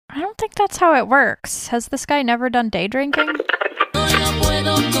I don't think that's how it works. Has this guy never done day drinking? Excuse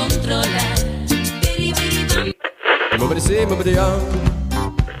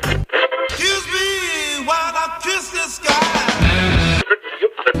me while I kiss the sky.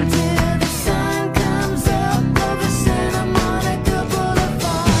 Till the sun comes up over Santa Monica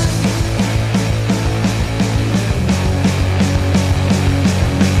Boulevard.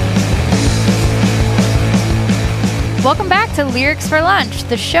 Welcome back to Lyrics for Lunch,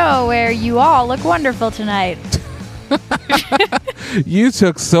 the show where you all look wonderful tonight. You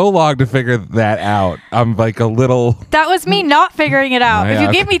took so long to figure that out. I'm like a little... That was me not figuring it out. Yeah, If you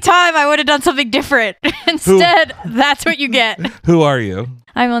okay. gave me time, I would have done something different. Instead, that's what you get. Who are you?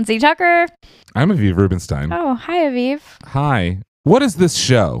 I'm Lindsay Tucker. I'm Aviv Rubenstein. Oh, hi, Aviv. Hi. What is this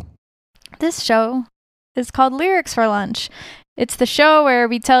show? This show is called Lyrics for Lunch. It's the show where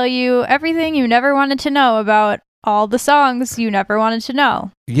we tell you everything you never wanted to know about all the songs you never wanted to know.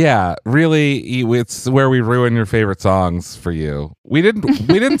 Yeah, really, it's where we ruin your favorite songs for you. We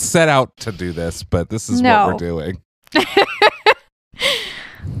didn't set out to do this, but this is No. what we're doing.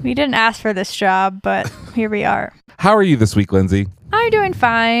 We didn't ask for this job, but here we are. How are you this week, Lindsay? I'm doing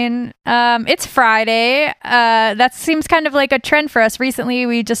fine. It's Friday. That seems kind of like a trend for us. Recently,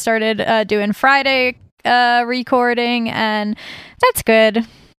 we just started doing Friday recording, and that's good.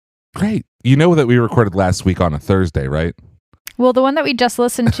 Great. You know that we recorded last week on a Thursday, right? Well, the one that we just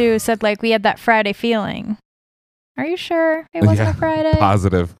listened to said like we had that Friday feeling. Are you sure it wasn't Yeah, a Friday?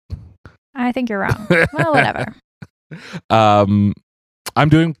 Positive. I think you're wrong. Well, whatever. I'm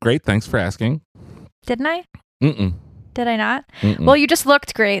doing great. Thanks for asking. Didn't I? Mm-mm. Did I not? Mm-mm. Well, you just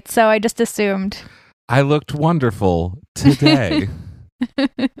looked great, so I just assumed. I looked wonderful today.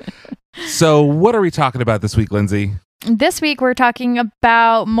 So what are we talking about this week, Lindsay? This week, we're talking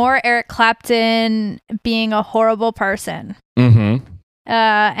about more Eric Clapton being a horrible person. Mm-hmm.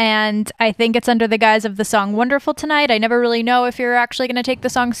 And I think it's under the guise of the song Wonderful Tonight. I never really know if you're actually going to take the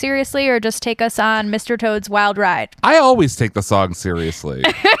song seriously or just take us on Mr. Toad's Wild Ride. I always take the song seriously.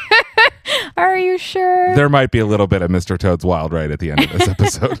 Are you sure? There might be a little bit of Mr. Toad's Wild Ride at the end of this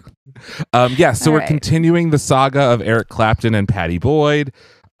episode. So All we're right. continuing the saga of Eric Clapton and Patty Boyd.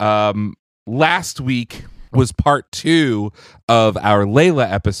 Last week was part 2 of our Layla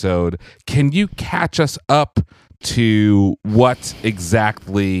episode. Can you catch us up to what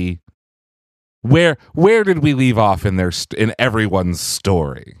exactly... Where did we leave off in in everyone's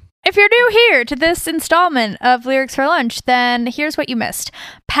story? If you're new here to this installment of Lyrics for Lunch, then here's what you missed.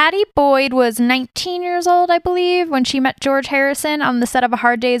 Patty Boyd was 19 years old, I believe, when she met George Harrison on the set of A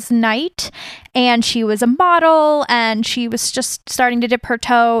Hard Day's Night. And she was a model, and she was just starting to dip her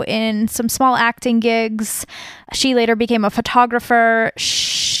toe in some small acting gigs. She later became a photographer.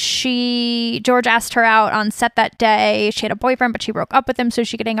 George asked her out on set that day. She had a boyfriend, but she broke up with him so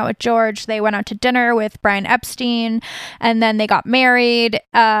she could hang out with George. They went out to dinner with Brian Epstein, and then they got married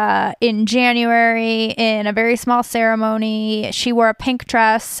in January in a very small ceremony. She wore a pink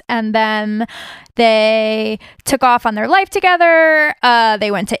dress, and then they took off on their life together.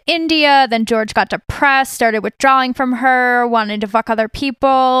 They went to India. Then George got depressed, started withdrawing from her, wanted to fuck other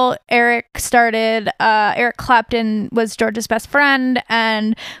people. Eric Clapton was George's best friend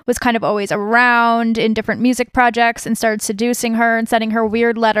and was kind of always around in different music projects and started seducing her and sending her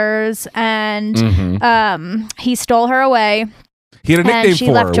weird letters. And he stole her away. He had a And nickname she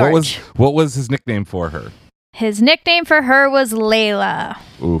for left her. George. What was his nickname for her? His nickname for her was Layla.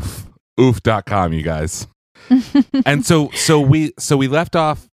 Oof. Oof.com, you guys. And so we left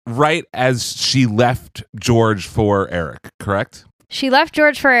off right as she left George for Eric, correct? She left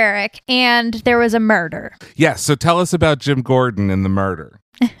George for Eric, and there was a murder. Yes, so tell us about Jim Gordon and the murder.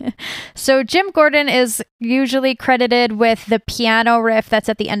 So Jim Gordon is usually credited with the piano riff that's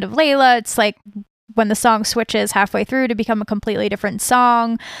at the end of Layla. It's like when the song switches halfway through to become a completely different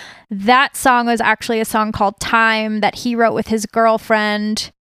song. That song was actually a song called Time that he wrote with his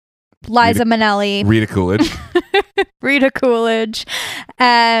girlfriend, Liza Minnelli. Rita Coolidge. Rita Coolidge.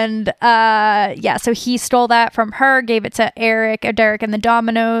 And so he stole that from her, gave it to Derek and the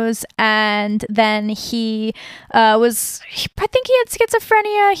Dominoes, and then I think he had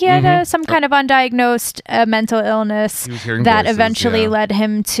schizophrenia. He had some kind of undiagnosed mental illness He was hearing that voices, eventually yeah. led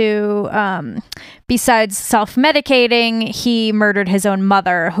him to, besides self-medicating, he murdered his own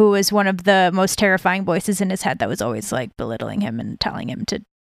mother, who was one of the most terrifying voices in his head that was always like belittling him and telling him to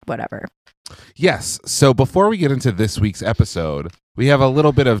whatever. Yes. So before we get into this week's episode, we have a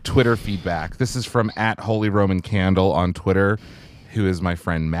little bit of Twitter feedback. This is from @HolyRomanCandle on Twitter, who is my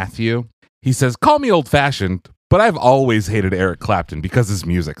friend Matthew. He says, "Call me old-fashioned, but I've always hated Eric Clapton because his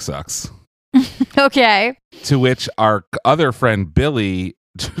music sucks." Okay. To which our other friend Billy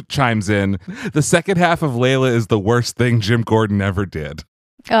chimes in. The second half of Layla is the worst thing Jim Gordon ever did.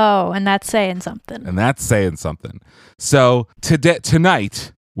 Oh, and that's saying something. And that's saying something. So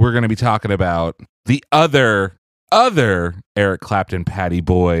tonight, we're going to be talking about the other Eric Clapton, Patty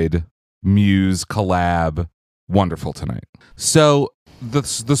Boyd, Muse collab, Wonderful Tonight. So the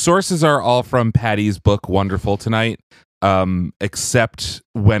sources are all from Patty's book, Wonderful Tonight, except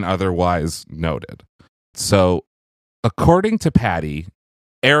when otherwise noted. So according to Patty,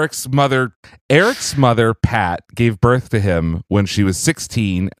 Eric's mother, Pat, gave birth to him when she was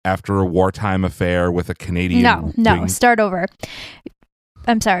 16 after a wartime affair with a Canadian. No, start over.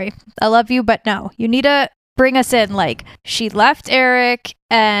 I'm sorry. I love you, but no. You need to bring us in. Like, she left Eric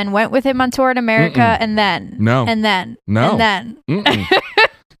and went with him on tour in America, and then. No. And then. No. And then.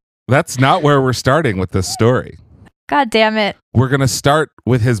 That's not where we're starting with this story. God damn it. We're going to start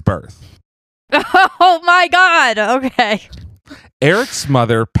with his birth. Oh my God. Okay. Eric's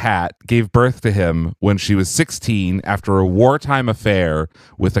mother, Pat, gave birth to him when she was 16 after a wartime affair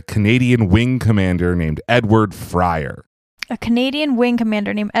with a Canadian wing commander named Edward Fryer. A Canadian wing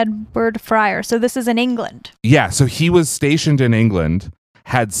commander named Edward Fryer. So this is in England. Yeah, so he was stationed in England,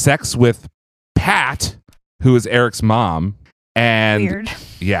 had sex with Pat, who is Eric's mom, and Weird.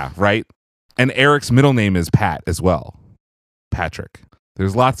 yeah, right. And Eric's middle name is Pat as well, Patrick.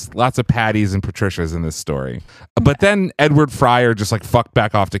 There's lots of Patties and Patricias in this story. But then Edward Fryer just like fucked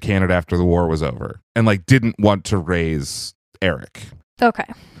back off to Canada after the war was over and like didn't want to raise Eric. Okay.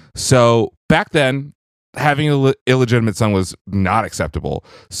 So back then, having an illegitimate son was not acceptable.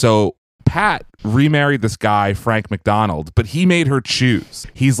 So Pat remarried this guy, Frank McDonald, but he made her choose.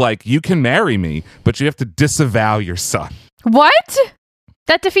 He's like, you can marry me, but you have to disavow your son. What?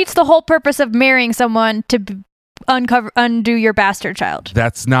 That defeats the whole purpose of marrying someone to undo your bastard child.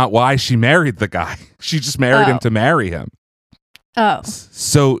 That's not why she married the guy. She just married him to marry him. Oh.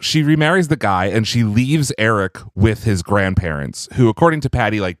 So she remarries the guy and she leaves Eric with his grandparents, who, according to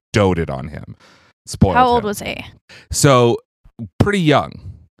Patty, like doted on him. Spoiled How old him. was he? So pretty young.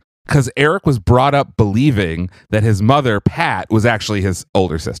 Because Eric was brought up believing that his mother, Pat, was actually his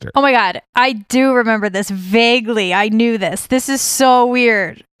older sister. Oh my God. I do remember this vaguely. I knew this. This is so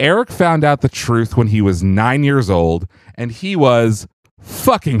weird. Eric found out the truth when he was 9 years old, and he was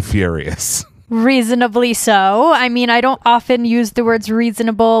fucking furious. Reasonably so. I mean, I don't often use the words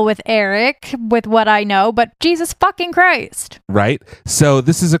reasonable with Eric, with what I know, but Jesus fucking Christ. Right? So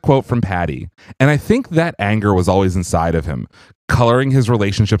this is a quote from Patty. And I think that anger was always inside of him, coloring his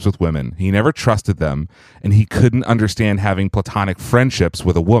relationships with women. He never trusted them, and he couldn't understand having platonic friendships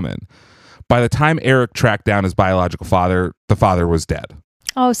with a woman. By the time Eric tracked down his biological father, the father was dead.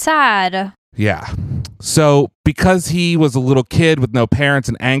 Oh, sad. Yeah. So because he was a little kid with no parents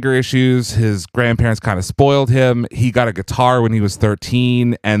and anger issues, his grandparents kind of spoiled him. He got a guitar when he was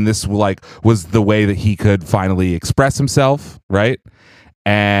 13, and this like was the way that he could finally express himself, right?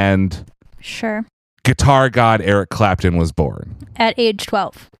 And Sure. guitar god Eric Clapton was born. At age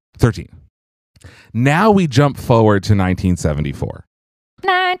 12. 13. Now we jump forward to 1974.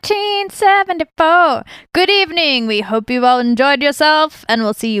 1974. Good evening. We hope you all enjoyed yourself, and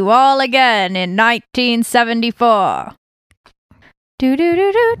we'll see you all again in 1974. Do do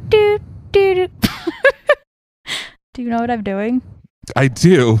do do do do do. Do you know what I'm doing? I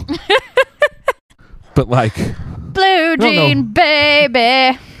do. But like, Blue Jean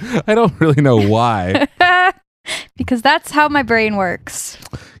Baby. I don't really know why. Because that's how my brain works.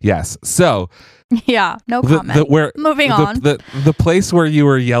 Yes. So Yeah, no comment. Moving on. The place where you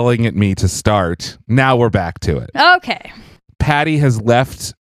were yelling at me to start, now we're back to it. Okay. Patty has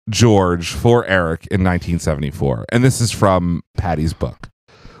left George for Eric in 1974, and this is from Patty's book.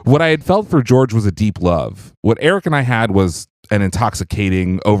 What I had felt for George was a deep love. What Eric and I had was an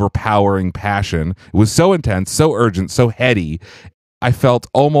intoxicating, overpowering passion. It was so intense, so urgent, so heady. I felt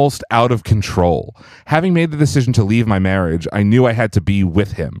almost out of control. Having made the decision to leave my marriage, I knew I had to be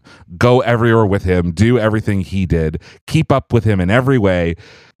with him, go everywhere with him, do everything he did, keep up with him in every way,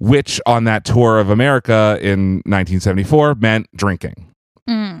 which on that tour of America in 1974 meant drinking.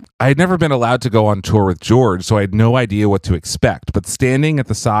 I had never been allowed to go on tour with George, so I had no idea what to expect. But standing at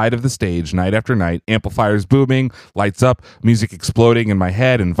the side of the stage night after night, amplifiers booming, lights up, music exploding in my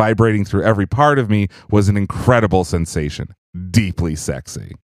head and vibrating through every part of me was an incredible sensation. Deeply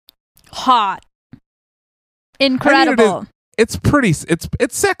sexy. Hot. Incredible. I mean, it's pretty,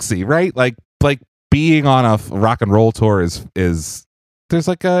 it's sexy, right? Like being on a rock and roll tour is there's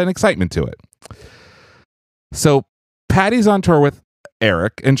like an excitement to it. So Patty's on tour with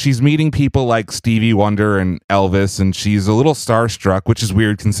Eric, and she's meeting people like Stevie Wonder and Elvis, and she's a little starstruck, which is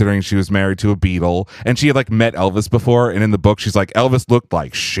weird considering she was married to a Beatle, and she had like met Elvis before, and in the book she's like, Elvis looked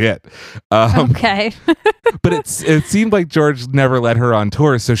like shit. Okay. But it seemed like George never let her on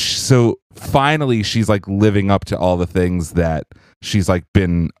tour, so finally she's like living up to all the things that she's like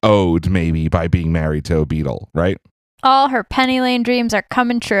been owed maybe by being married to a Beatle, right? All her Penny Lane dreams are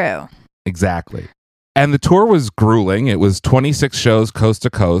coming true. Exactly. And the tour was grueling. It was 26 shows coast to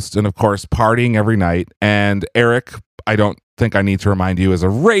coast, and of course, partying every night. And Eric, I don't think I need to remind you, is a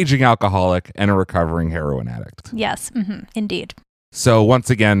raging alcoholic and a recovering heroin addict. Yes, indeed. So once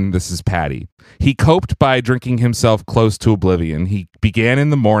again, this is Patty. He coped by drinking himself close to oblivion. He began in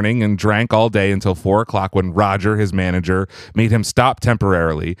the morning and drank all day until 4 o'clock when Roger, his manager, made him stop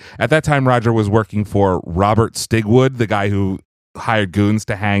temporarily. At that time, Roger was working for Robert Stigwood, the guy who hired goons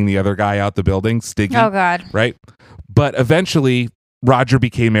to hang the other guy out the building, Stiggy. Oh, God. Right? But eventually, Roger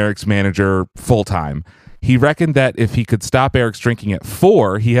became Eric's manager full-time. He reckoned that if he could stop Eric's drinking at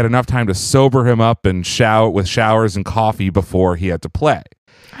 4, he had enough time to sober him up and shower with showers and coffee before he had to play.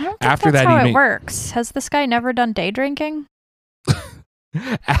 I don't think After that's that, how he it works. Has this guy never done day drinking?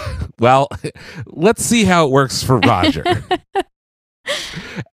 Well, let's see how it works for Roger.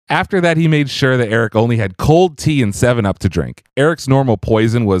 After that, he made sure that Eric only had cold tea and 7-Up to drink. Eric's normal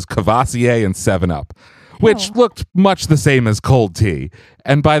poison was Cavassier and 7-Up, which looked much the same as cold tea.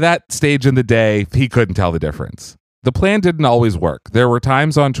 And by that stage in the day, he couldn't tell the difference. The plan didn't always work. There were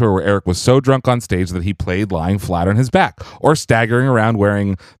times on tour where Eric was so drunk on stage that he played lying flat on his back or staggering around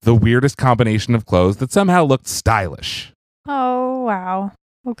wearing the weirdest combination of clothes that somehow looked stylish. Oh, wow.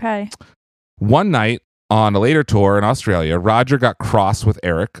 Okay. One night, on a later tour in Australia, Roger got cross with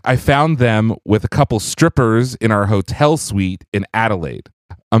Eric. I found them with a couple strippers in our hotel suite in Adelaide.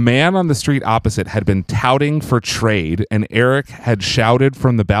 A man on the street opposite had been touting for trade, and Eric had shouted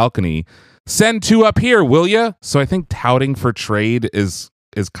from the balcony, "Send 2 up here, will ya?" So I think touting for trade is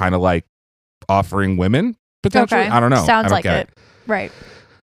kind of like offering women, potentially. Okay. I don't know. Sounds I don't like get it. Right.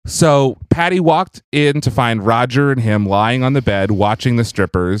 So Patty walked in to find Roger and him lying on the bed watching the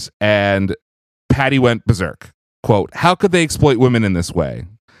strippers, and Patty went berserk. Quote, "How could they exploit women in this way?"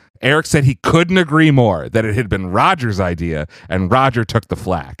 Eric said he couldn't agree more, that it had been Roger's idea, and Roger took the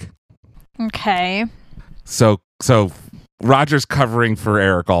flak. Okay. So Roger's covering for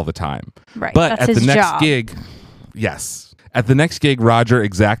Eric all the time. Right. But That's at the his next job. gig, yes. At the next gig, Roger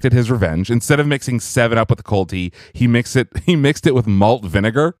exacted his revenge. Instead of mixing 7-Up with the cold tea, he mixed it with malt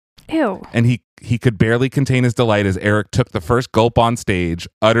vinegar. Ew. And he could barely contain his delight as Eric took the first gulp on stage,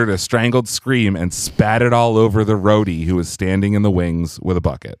 uttered a strangled scream, and spat it all over the roadie who was standing in the wings with a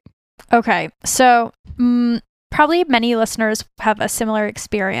bucket. Okay. So, probably many listeners have a similar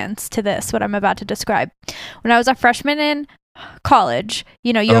experience to this, what I'm about to describe. When I was a freshman in college,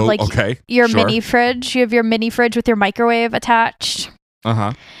 you know, you have like your mini fridge. You have your mini fridge with your microwave attached.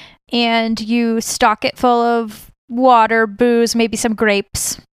 Uh-huh. And you stock it full of water, booze, maybe some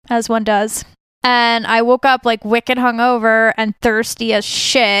grapes, as one does. And I woke up like wicked hungover and thirsty as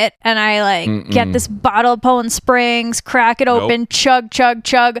shit. And I like get this bottle of Poland Springs, crack it open, chug, chug,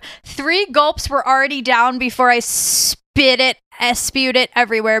 chug. 3 gulps were already down before I spewed it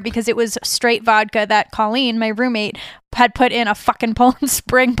everywhere because it was straight vodka that Colleen, my roommate, had put in a fucking Poland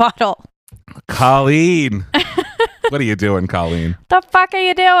Spring bottle. Colleen. What are you doing, Colleen? The fuck are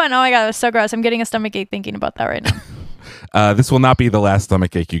you doing? Oh my God, it was so gross. I'm getting a stomachache thinking about that right now. This will not be the last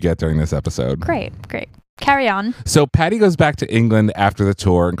stomachache you get during this episode. Great. Carry on. So Patty goes back to England after the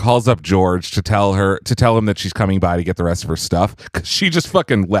tour and calls up George to tell him that she's coming by to get the rest of her stuff because she just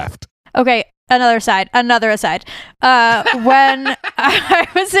fucking left. Okay, another aside. When I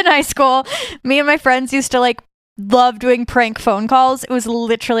was in high school, me and my friends used to like love doing prank phone calls. It was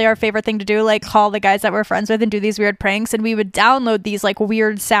literally our favorite thing to do, like call the guys that we're friends with and do these weird pranks. And we would download these like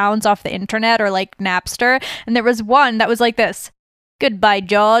weird sounds off the internet or like Napster. And there was one that was like this: "Goodbye,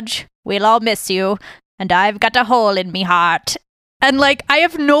 George. We'll all miss you. And I've got a hole in me heart." And like, I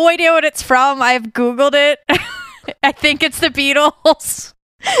have no idea what it's from. I've Googled it. I think it's the Beatles,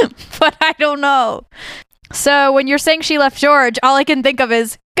 but I don't know. So when you're saying she left George, all I can think of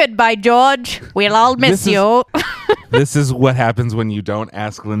is, "Goodbye, George. We'll all miss you." This is what happens when you don't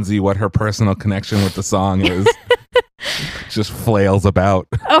ask Lindsay what her personal connection with the song is. Just flails about.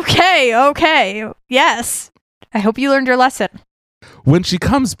 Okay. Yes. I hope you learned your lesson. When she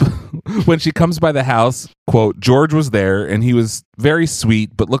comes by the house, quote, "George was there and he was very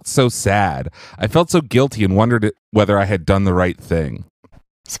sweet but looked so sad. I felt so guilty and wondered whether I had done the right thing."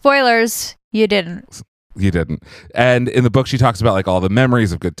 Spoilers, you didn't. You didn't. And in the book, she talks about like all the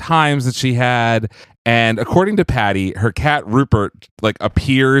memories of good times that she had. And according to Patty, her cat Rupert like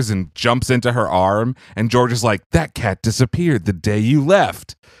appears and jumps into her arm, and George is like, "That cat disappeared the day you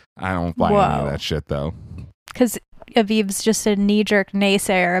left." I don't buy any Whoa. of that shit though. Because Aviv's just a knee-jerk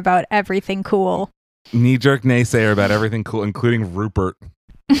naysayer about everything cool. Knee-jerk naysayer about everything cool, including Rupert.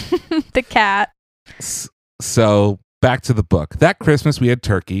 The cat. So back to the book. That Christmas we had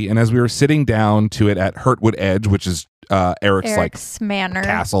turkey, and as we were sitting down to it at Hurtwood Edge, which is Eric's manor.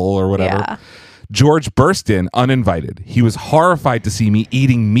 castle or whatever, Yeah. George burst in uninvited. He was horrified to see me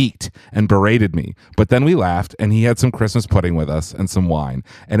eating meat and berated me. But then we laughed, and he had some Christmas pudding with us and some wine,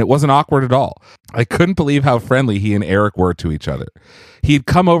 and it wasn't awkward at all. I couldn't believe how friendly he and Eric were to each other. He had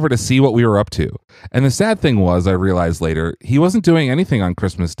come over to see what we were up to. And the sad thing was, I realized later, he wasn't doing anything on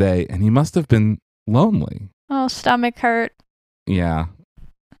Christmas Day, and he must have been lonely. Oh, stomach hurt. Yeah.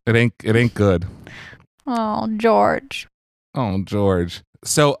 It ain't good. Oh, George. Oh, George.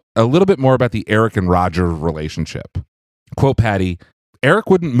 So, a little bit more about the Eric and Roger relationship. Quote Patty,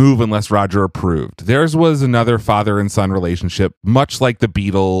 Eric wouldn't move unless Roger approved. Theirs was another father and son relationship, much like the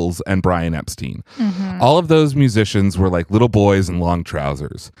Beatles and Brian Epstein. All of those musicians were like little boys in long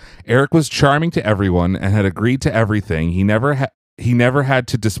trousers. Eric was charming to everyone and had agreed to everything. He never had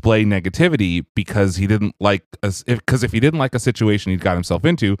to display negativity because he didn't like because if he didn't like a situation he'd got himself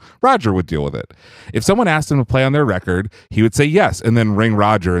into, Roger would deal with it. If someone asked him to play on their record, he would say yes and then ring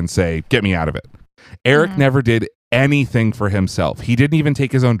Roger and say, "Get me out of it." Eric never did anything for himself. He didn't even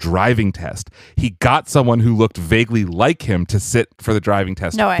take his own driving test. He got someone who looked vaguely like him to sit for the driving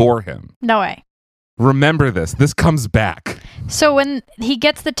test No way. for him. No way. Remember this. This comes back. So when he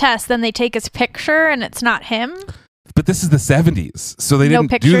gets the test, then they take his picture and it's not him? But this is the 70s, so they No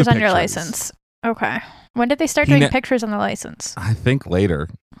didn't pictures do the on your pictures. license. Okay. When did they start He doing ne- pictures on the license? I think later.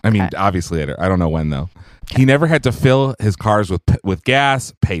 I mean, Okay. obviously later. I don't know when though. He never had to fill his cars with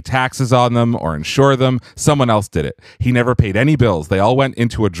gas, pay taxes on them, or insure them. Someone else did it. He never paid any bills. They all went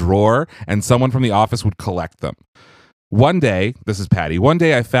into a drawer, and someone from the office would collect them. One day, this is Patty. One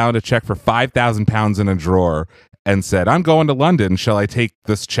day, I found a check for £5,000 in a drawer and said, "I'm going to London. Shall I take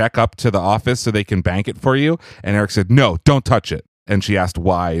this check up to the office so they can bank it for you?" And Eric said, "No, don't touch it." And she asked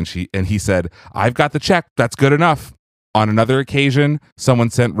why, and he said, "I've got the check. That's good enough." On another occasion, someone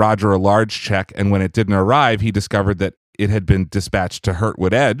sent Roger a large check, and when it didn't arrive, he discovered that it had been dispatched to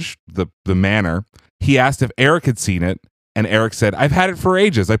Hurtwood Edge, the manor. He asked if Eric had seen it, and Eric said, "I've had it for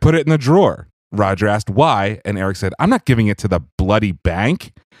ages. I put it in the drawer." Roger asked why, and Eric said, "I'm not giving it to the bloody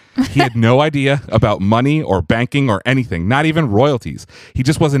bank." He had no idea about money or banking or anything, not even royalties. He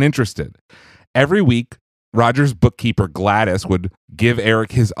just wasn't interested. Every week, Roger's bookkeeper, Gladys, would give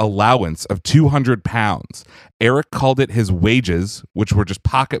Eric his allowance of £200. Eric called it his wages, which were just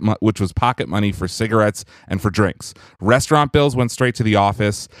pocket money for cigarettes and for drinks. Restaurant bills went straight to the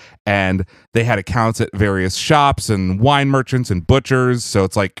office, and they had accounts at various shops and wine merchants and butchers. So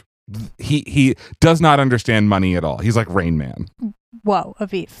it's like he does not understand money at all. He's like Rain Man. Whoa,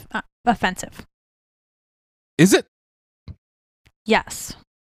 Aviv. Offensive. Is it? Yes.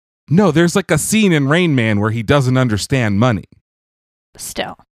 No, there's like a scene in Rain Man where he doesn't understand money.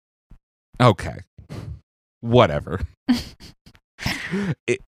 Still. Okay. Whatever.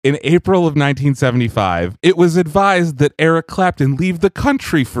 In April of 1975, it was advised that Eric Clapton leave the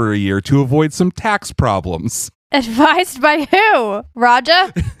country for a year to avoid some tax problems. Advised by who?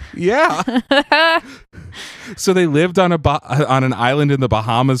 Raja? Yeah. So they lived on an island in the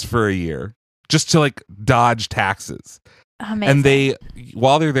Bahamas for a year just to like dodge taxes. Amazing. And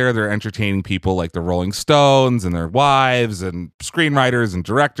while they're there, they're entertaining people like the Rolling Stones and their wives and screenwriters and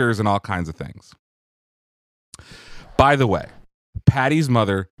directors and all kinds of things. By the way, Patty's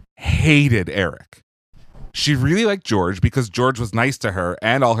mother hated Eric. She really liked George because George was nice to her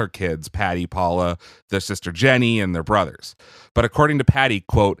and all her kids, Patty, Paula, their sister Jenny, and their brothers. But according to Patty,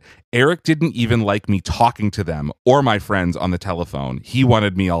 quote, "Eric didn't even like me talking to them or my friends on the telephone. He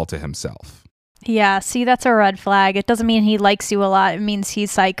wanted me all to himself." Yeah, see, that's a red flag. It doesn't mean he likes you a lot. It means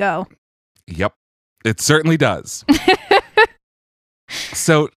he's psycho. Yep, it certainly does.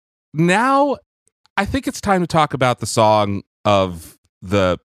 So now I think it's time to talk about the song of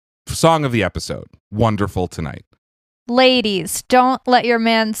the episode, Wonderful Tonight. Ladies, don't let your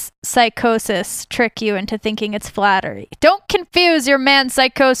man's psychosis trick you into thinking it's flattery. Don't confuse your man's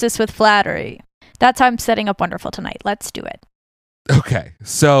psychosis with flattery. That's how I'm setting up Wonderful Tonight. Let's do it. Okay,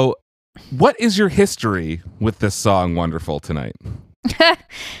 so what is your history with this song, Wonderful Tonight?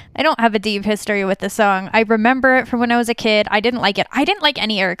 I don't have a deep history with this song. I remember it from when I was a kid. I didn't like it. I didn't like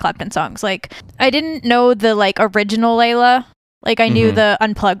any Eric Clapton songs. Like, I didn't know the like original Layla. Like I knew the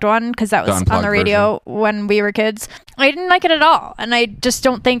unplugged one because that The was on unplugged the radio when we were kids. I didn't like it at all. And I just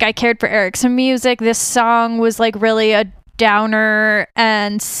don't think I cared for Eric's music. This song was like really a downer,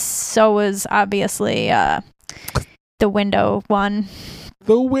 and so was obviously the window one.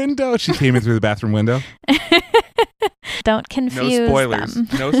 The window. She came in through the bathroom window. Don't confuse No spoilers. them.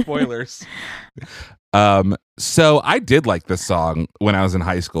 No spoilers. So I did like this song when I was in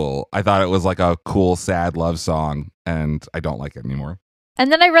high school. I thought it was like a cool, sad love song, and I don't like it anymore.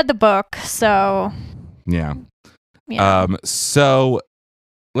 And then I read the book, so Yeah. yeah. So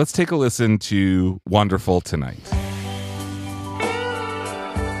let's take a listen to Wonderful Tonight.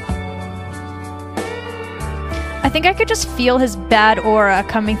 I think I could just feel his bad aura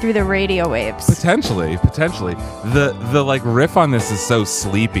coming through the radio waves. Potentially. The like riff on this is so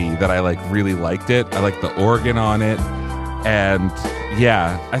sleepy that I like really liked it. I like the organ on it. And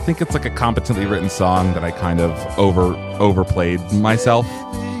yeah, I think it's like a competently written song that I kind of overplayed myself.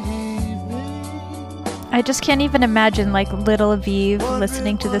 I just can't even imagine like little Aviv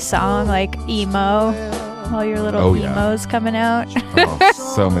listening to the song like emo, all your little Oh, yeah. emos coming out. Oh,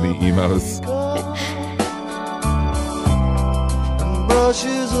 so many emos. and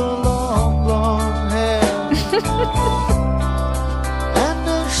brushes her long blonde hair. And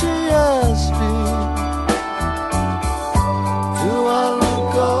then she asked me, do I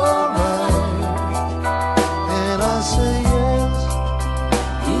look alright? And I say yes,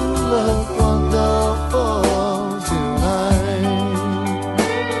 you look wonderful tonight.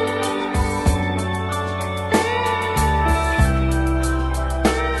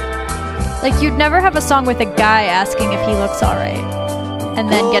 Like you'd never have a song with a guy asking if he looks all right and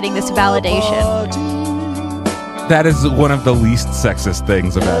then getting this validation. That is one of the least sexist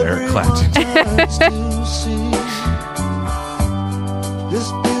things about Eric Clapton. To see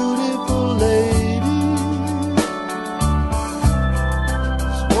this beautiful lady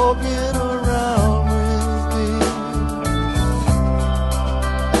is walking around with me.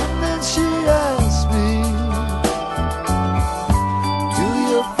 And then she asked me, do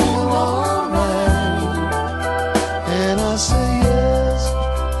you feel alright? And I say yes,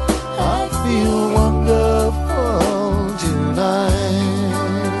 I feel wonderful tonight.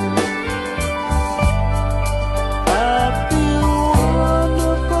 I feel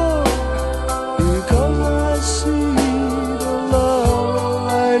wonderful because I see the love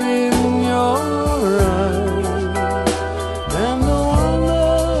right in your eyes, and the wonder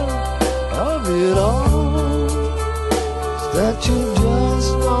of it all is that you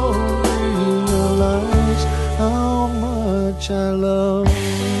just don't realize how much I love you.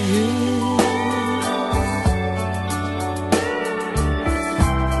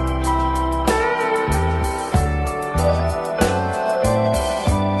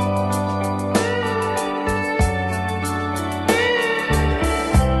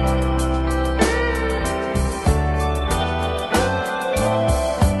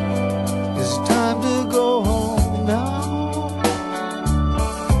 It's time to go home now,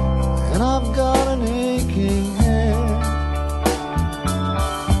 and I've got an aching head.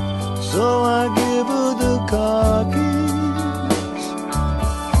 So I give her the car keys,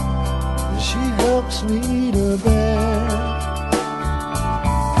 and she helps me to bed.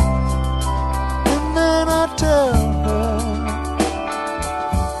 And then I tell her,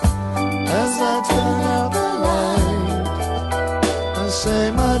 as I turn out the light, I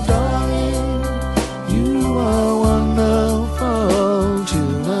say, my darling, you are wonderful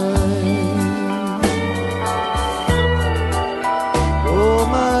tonight. Oh,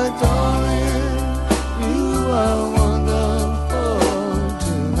 my darling, you are wonderful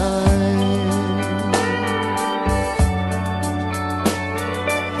tonight.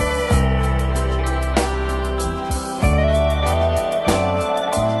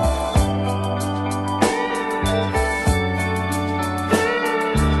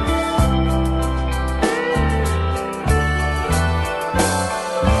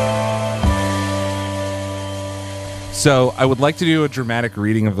 So I would like to do a dramatic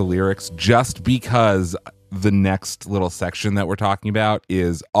reading of the lyrics just because the next little section that we're talking about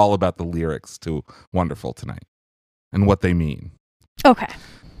is all about the lyrics to Wonderful Tonight and what they mean. Okay.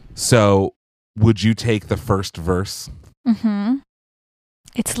 So would you take the first verse? Mm-hmm.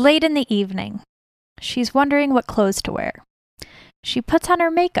 It's late in the evening. She's wondering what clothes to wear. She puts on her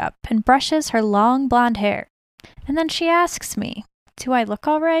makeup and brushes her long blonde hair. And then she asks me, do I look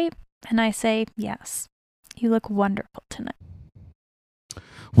all right? And I say, yes. You look wonderful tonight.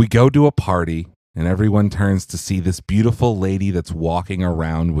 We go to a party and everyone turns to see this beautiful lady that's walking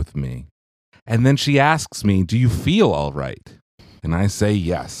around with me. And then she asks me, do you feel all right? And I say,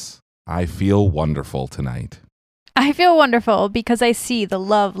 yes, I feel wonderful tonight. I feel wonderful because I see the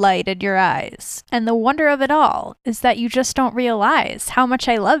love light in your eyes. And the wonder of it all is that you just don't realize how much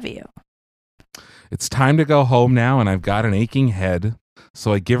I love you. It's time to go home now, and I've got an aching head.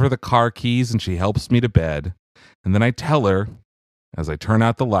 So I give her the car keys, and she helps me to bed. And then I tell her, as I turn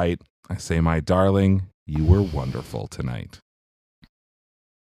out the light, I say, my darling, you were wonderful tonight.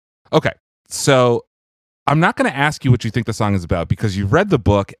 Okay, so I'm not going to ask you what you think the song is about because you've read the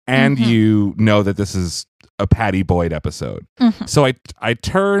book and you know that this is a Pattie Boyd episode. So I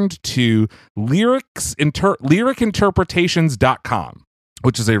turned to lyricinterpretations.com,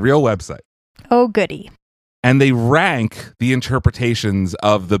 which is a real website. Oh, goody. And they rank the interpretations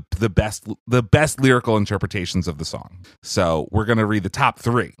of the best lyrical interpretations of the song. So we're going to read the top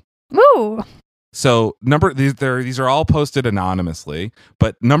 3. Ooh. So these are all posted anonymously,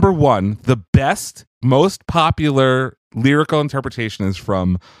 but number 1, the best, most popular lyrical interpretation is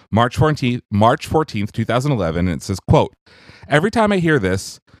from March 14th, 2011, and it says, quote, every time I hear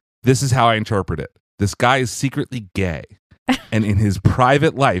this is how I interpret it. This guy is secretly gay, and in his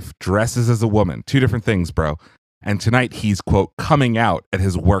private life dresses as a woman. 2 different things, bro. And tonight he's, quote, coming out at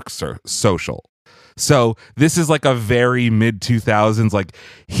his work social. So this is like a very mid-2000s, like,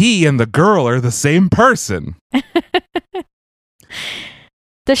 he and the girl are the same person.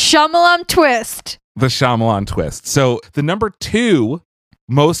 The Shyamalan twist. The Shyamalan twist. So the number 2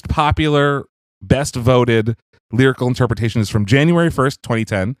 most popular, best voted lyrical interpretation is from January 1st,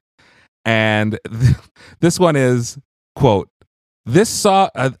 2010. And this one is, quote, this song,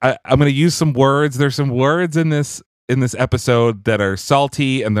 I'm going to use some words. There's some words in this episode that are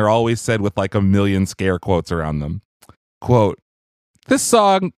salty, and they're always said with like a million scare quotes around them. Quote, this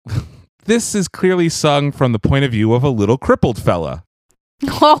song, this is clearly sung from the point of view of a little crippled fella.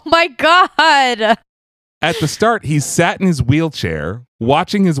 Oh my God. At the start, he's sat in his wheelchair,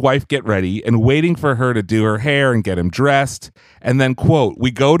 watching his wife get ready and waiting for her to do her hair and get him dressed. And then, quote, we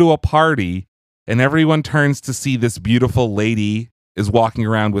go to a party and everyone turns to see this beautiful lady is walking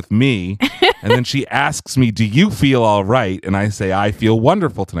around with me. And then she asks me, do you feel all right? And I say, I feel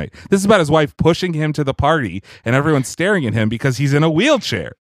wonderful tonight. This is about his wife pushing him to the party and everyone's staring at him because he's in a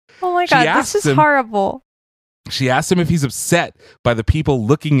wheelchair. Oh my God, this is horrible. She asks him if he's upset by the people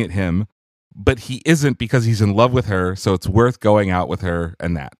looking at him, but he isn't because he's in love with her, so it's worth going out with her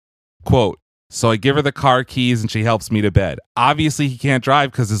and that. Quote, so I give her the car keys and she helps me to bed. Obviously, he can't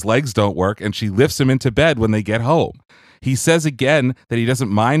drive because his legs don't work, and she lifts him into bed when they get home. He says again that he doesn't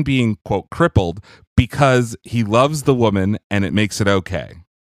mind being, quote, crippled because he loves the woman and it makes it okay.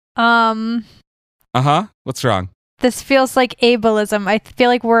 What's wrong? This feels like ableism. I feel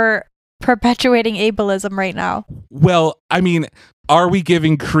like we're perpetuating ableism right now. Well, I mean, are we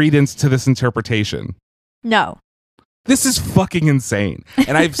giving credence to this interpretation? No. This is fucking insane.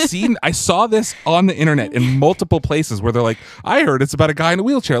 And I saw this on the internet in multiple places where they're like, I heard it's about a guy in a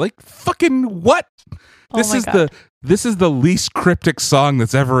wheelchair. Like, fucking what? This is the least cryptic song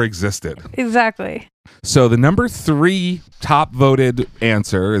that's ever existed. Exactly. So the number 3 top voted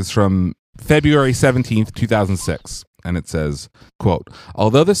answer is from February 17th, 2006. And it says, quote,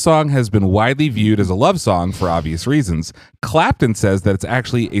 although this song has been widely viewed as a love song for obvious reasons, Clapton says that it's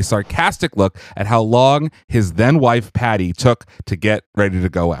actually a sarcastic look at how long his then wife Pattie took to get ready to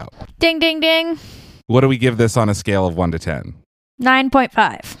go out. Ding, ding, ding. What do we give this on a scale of 1 to 10?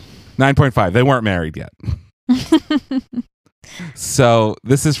 9.5. 9.5. They weren't married yet. So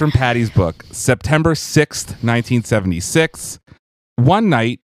this is from Pattie's book, September 6th, 1976. One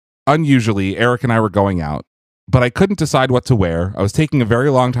night, unusually, Eric and I were going out, but I couldn't decide what to wear. I was taking a very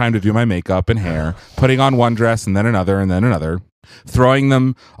long time to do my makeup and hair, putting on one dress and then another, throwing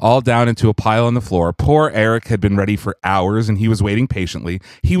them all down into a pile on the floor. Poor Eric had been ready for hours and he was waiting patiently.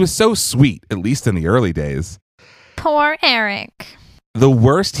 He was so sweet, at least in the early days. Poor Eric. The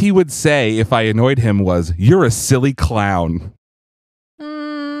worst he would say if I annoyed him was, "You're a silly clown."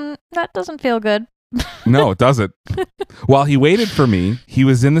 That doesn't feel good. No, it doesn't. While he waited for me, he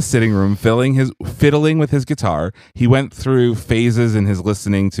was in the sitting room fiddling with his guitar. He went through phases in his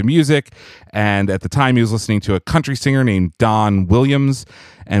listening to music, and at the time he was listening to a country singer named Don Williams,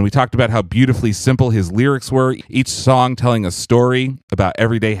 and we talked about how beautifully simple his lyrics were, each song telling a story about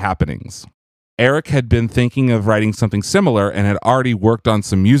everyday happenings. Eric had been thinking of writing something similar and had already worked on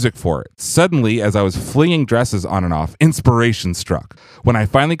some music for it. Suddenly, as I was flinging dresses on and off, inspiration struck. When I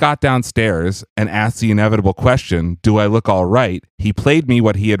finally got downstairs and asked the inevitable question, "Do I look all right?" he played me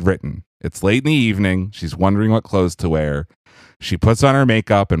what he had written. It's late in the evening. She's wondering what clothes to wear. She puts on her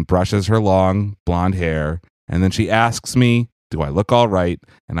makeup and brushes her long blonde hair. And then she asks me, "Do I look all right?"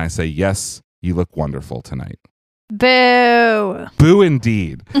 And I say, "Yes, you look wonderful tonight." Boo. Boo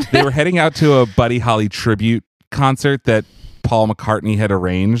indeed. They were heading out to a Buddy Holly tribute concert that Paul McCartney had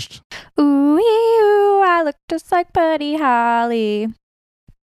arranged. Ooh, ooh, I look just like Buddy Holly.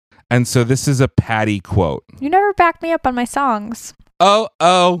 And so this is a Patty quote. You never back me up on my songs. Oh.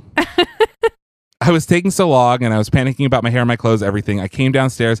 I was taking so long and I was panicking about my hair, my clothes, everything. I came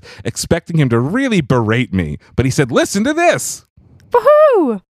downstairs expecting him to really berate me, but he said, listen to this.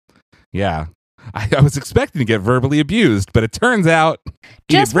 Woohoo! Yeah. I was expecting to get verbally abused, but it turns out he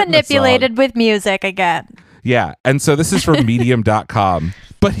Just had written a song. manipulated with music again. Yeah. And so this is from medium.com.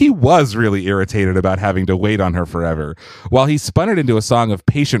 But he was really irritated about having to wait on her forever. While he spun it into a song of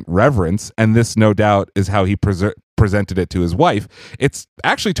patient reverence, and this no doubt is how he presented it to his wife, it's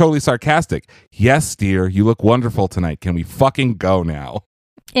actually totally sarcastic. Yes, dear, you look wonderful tonight. Can we fucking go now?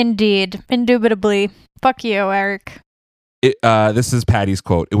 Indeed. Indubitably. Fuck you, Eric. This is Patty's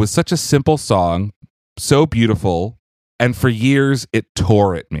quote. It was such a simple song, so beautiful, and for years it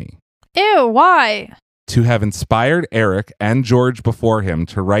tore at me. Ew, why? To have inspired Eric and George before him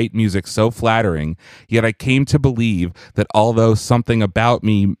to write music so flattering, yet I came to believe that although something about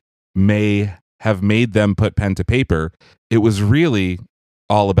me may have made them put pen to paper, it was really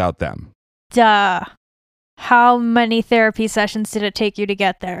all about them. Duh. How many therapy sessions did it take you to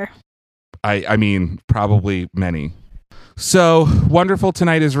get there? I mean, probably many. So, Wonderful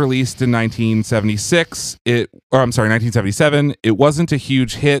Tonight is released in 1977. It wasn't a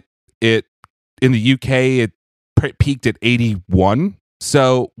huge hit. In the UK, it peaked at 81.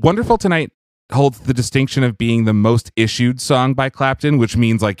 So Wonderful Tonight holds the distinction of being the most issued song by Clapton, which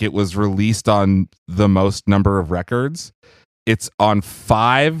means like it was released on the most number of records. It's on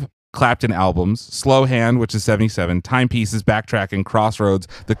 5 Clapton albums: Slow Hand, which is 77, Timepieces, Backtracking, Crossroads,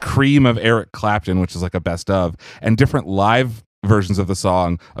 The Cream of Eric Clapton, which is like a best of, and different live versions of the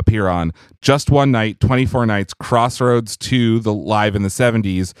song appear on Just One Night, 24 Nights, Crossroads 2, the live in the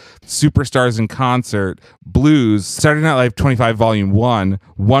 70s, Superstars in Concert, Blues, Saturday Night Live 25 Volume 1,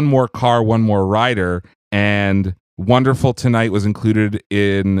 One More Car, One More Rider, and Wonderful Tonight was included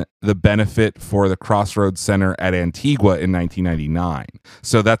in the benefit for the Crossroads Center at Antigua in 1999.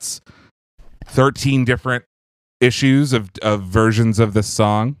 So that's 13 different issues of versions of this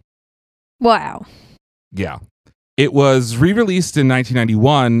song. Wow. Yeah. It was re-released in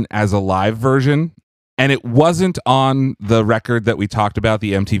 1991 as a live version, and it wasn't on the record that we talked about,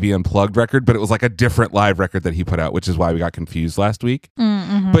 the MTV Unplugged record, but it was like a different live record that he put out, which is why we got confused last week.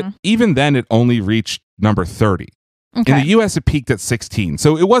 Mm-hmm. But even then, it only reached number 30. Okay. In the US, it peaked at 16,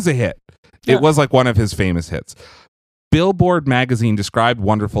 so it was a hit. Yeah. It was like one of his famous hits. Billboard magazine described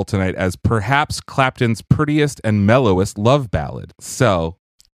Wonderful Tonight as perhaps Clapton's prettiest and mellowest love ballad. So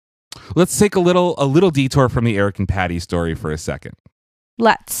let's take a little detour from the Eric and Patty story for a second.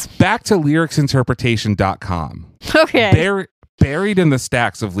 Let's. Back to lyricsinterpretation.com. Okay. Buried in the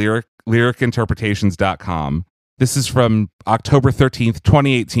stacks of lyricinterpretations.com. This is from October 13th,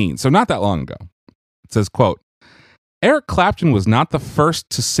 2018. So not that long ago. It says, quote, Eric Clapton was not the first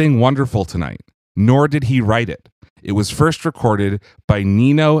to sing Wonderful Tonight, nor did he write it. It was first recorded by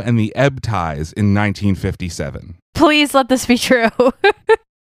Nino and the Ebb Ties in 1957. Please let this be true.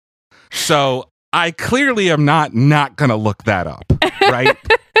 So I clearly am not going to look that up, right?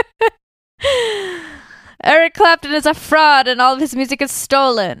 Eric Clapton is a fraud and all of his music is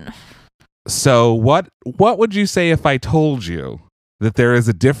stolen. So what would you say if I told you that there is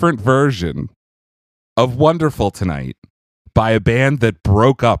a different version of Wonderful Tonight by a band that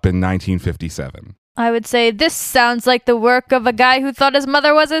broke up in 1957? I would say this sounds like the work of a guy who thought his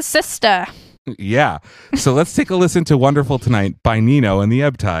mother was his sister. Yeah. So let's take a listen to Wonderful Tonight by Nino and the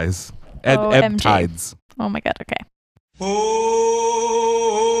Ebb Ties. Ebb OMG. Tides. Oh my god, okay. The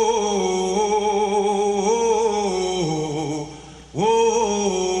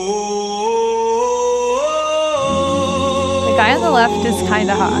guy on the left is kind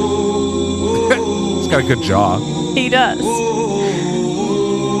of hot. He's got a good jaw. He does.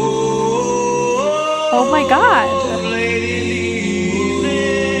 Oh my god.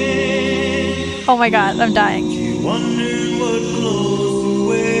 Oh my god, I'm dying.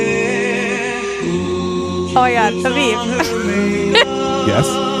 Oh my god, Aviv. Yes.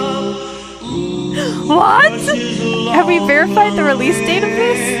 What? Have we verified the release date of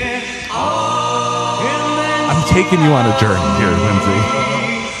this? I'm taking you on a journey here, Lindsay.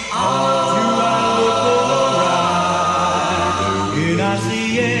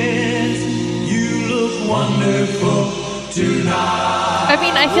 I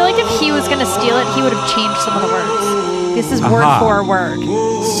mean, I feel like if he was going to steal it, he would have changed some of the words. This is word for word.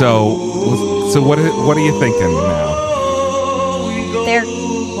 So what are you thinking now?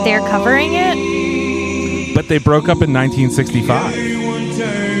 They're covering it? But they broke up in 1965.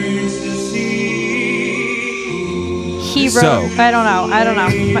 he wrote. So- I don't know.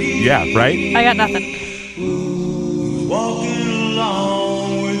 Yeah, right? I got nothing. Walking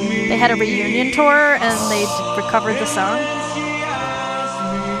along with me. They had a reunion tour and they recovered the song.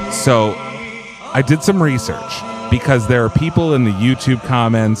 So I did some research because there are people in the YouTube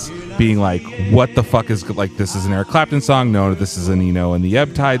comments being like, what the fuck is, like, this is an Eric Clapton song? No, this is a Nino and the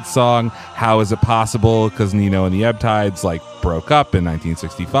Ebbtides song. How is it possible? Because Nino and the Ebbtides like broke up in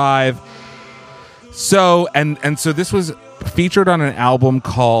 1965. So, and so this was featured on an album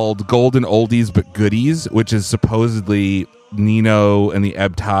called Golden Oldies But Goodies, which is supposedly Nino and the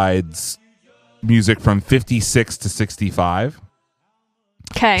Ebbtides music from 56 to 65.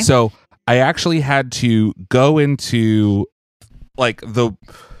 Okay. So I actually had to go into like the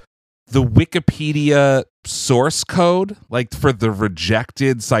Wikipedia source code, like for the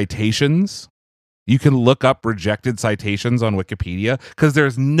rejected citations. You can look up rejected citations on Wikipedia because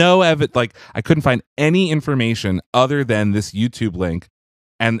there's no evidence. Like, I couldn't find any information other than this YouTube link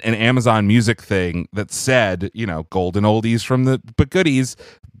and an Amazon Music thing that said, you know, Golden Oldies from the But Goodies,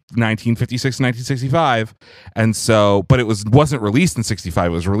 1956 1965. And so, but it wasn't released in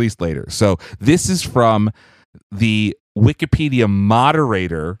 65. It was released later. So this is from the Wikipedia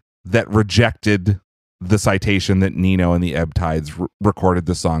moderator that rejected the citation that Nino and the Ebbtides recorded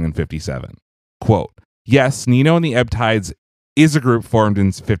the song in 57. Quote, yes, Nino and the Ebbtides is a group formed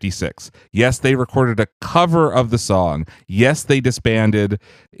in 56. Yes, they recorded a cover of the song. Yes, they disbanded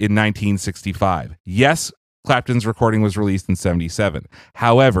in 1965. Yes, Clapton's recording was released in 77.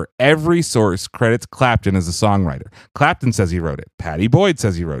 However, every source credits Clapton as a songwriter. Clapton says he wrote it. Pattie Boyd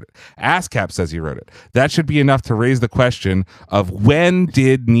says he wrote it. ASCAP says he wrote it. That should be enough to raise the question of when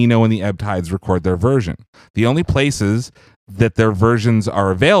did Nino and the Ebbtides record their version? The only places that their versions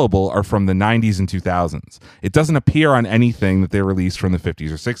are available are from the 90s and 2000s. It doesn't appear on anything that they released from the 50s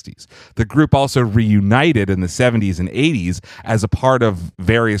or 60s. The group also reunited in the 70s and 80s as a part of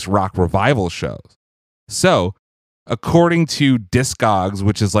various rock revival shows. So, according to Discogs,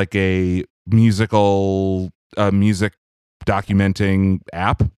 which is like a music documenting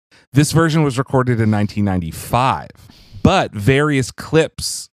app, this version was recorded in 1995. But various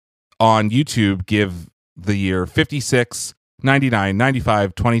clips on YouTube give the year 56, 99,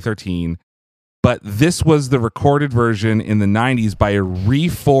 95, 2013. But this was the recorded version in the 90s by a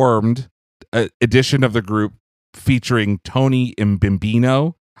reformed edition of the group featuring Tony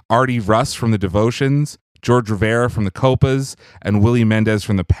Mbimbino, Artie Russ from the Devotions, George Rivera from the Copas, and Willie Mendez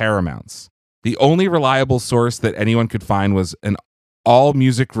from the Paramounts. The only reliable source that anyone could find was an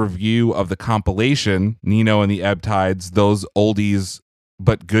all-music review of the compilation, Nino and the Ebbtides, Those Oldies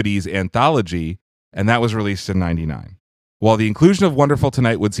But Goodies anthology, and that was released in 99. While the inclusion of Wonderful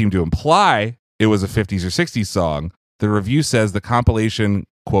Tonight would seem to imply it was a 50s or 60s song, the review says the compilation,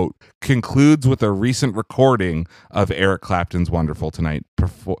 quote, concludes with a recent recording of Eric Clapton's Wonderful Tonight,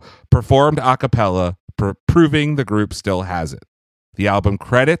 performed a cappella, proving the group still has it. The album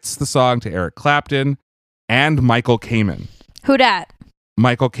credits the song to Eric Clapton and Michael Kamen. Who dat?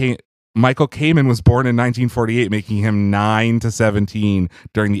 Michael Kamen was born in 1948, making him 9 to 17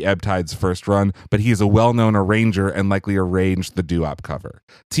 during the Ebbtides' first run, but he is a well-known arranger and likely arranged the doo-wop cover.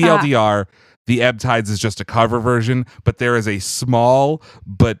 TLDR, the Ebbtides is just a cover version, but there is a small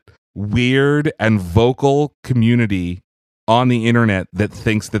but weird and vocal community on the internet that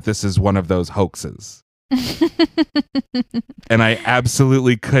thinks that this is one of those hoaxes. And I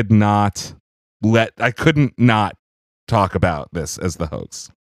absolutely couldn't not talk about this as the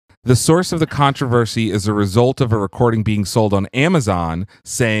hoax. The source of the controversy is a result of a recording being sold on Amazon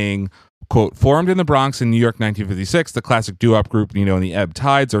saying, quote, formed in the Bronx in New York 1956, the classic doo-wop group Nino and the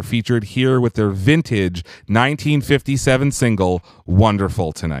Ebbtides are featured here with their vintage 1957 single,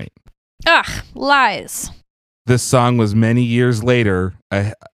 Wonderful Tonight. Ugh, lies. This song was many years later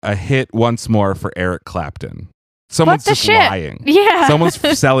a hit once more for Eric Clapton. Someone's just shit? lying. Yeah. Someone's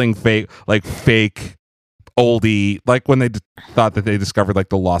selling fake oldie, like when they thought that they discovered like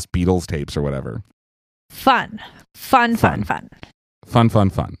the lost Beatles tapes or whatever. Fun.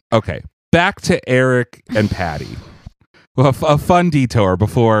 Okay, back to Eric and Patty. Well, a fun detour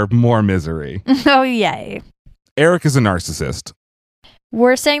before more misery. Oh, yay. Eric is a narcissist.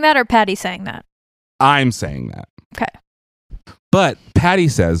 We're saying that or Patty saying that? I'm saying that. Okay. But Patty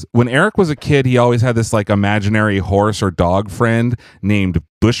says when Eric was a kid, he always had this like imaginary horse or dog friend named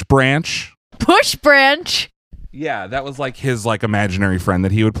Bush Branch. Bush Branch? Yeah, that was like his like imaginary friend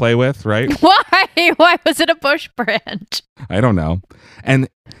that he would play with, right? Why? Why was it a Bush Branch? I don't know. And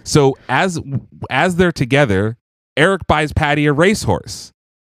so as they're together, Eric buys Patty a racehorse.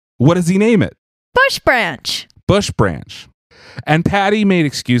 What does he name it? Bush Branch. Bush Branch. And Patty made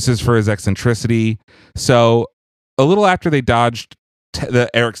excuses for his eccentricity. So A little after they dodged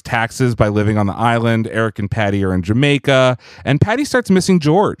Eric's taxes by living on the island, Eric and Patty are in Jamaica, and Patty starts missing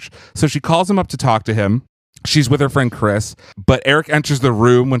George. So she calls him up to talk to him. She's with her friend Chris, but Eric enters the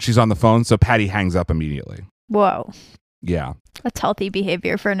room when she's on the phone, so Patty hangs up immediately. Whoa. Yeah. That's healthy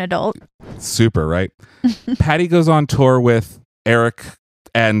behavior for an adult. Super, right? Patty goes on tour with Eric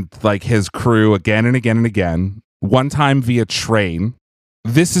and like his crew again and again and again, one time via train.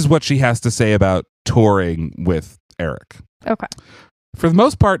 This is what she has to say about touring with Eric. Okay. For the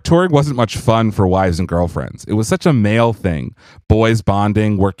most part, touring wasn't much fun for wives and girlfriends. It was such a male thing. Boys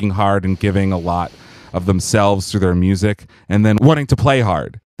bonding, working hard, and giving a lot of themselves through their music, and then wanting to play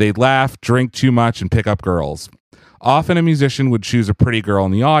hard. They'd laugh, drink too much, and pick up girls. Often a musician would choose a pretty girl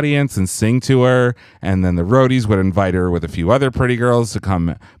in the audience and sing to her, and then the roadies would invite her with a few other pretty girls to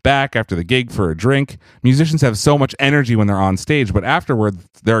come back after the gig for a drink. Musicians have so much energy when they're on stage, but afterward,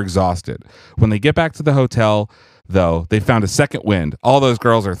 they're exhausted. When they get back to the hotel, though, they found a second wind. All those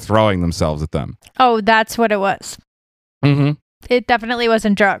girls are throwing themselves at them. Oh, that's what it was. Mm-hmm. It definitely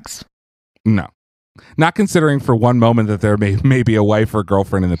wasn't drugs. No. Not considering for one moment that there may be a wife or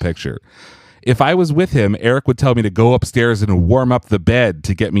girlfriend in the picture. If I was with him, Eric would tell me to go upstairs and warm up the bed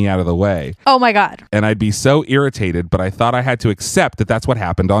to get me out of the way. Oh my God. And I'd be so irritated, but I thought I had to accept that that's what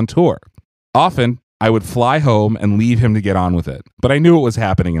happened on tour. Often, I would fly home and leave him to get on with it, but I knew it was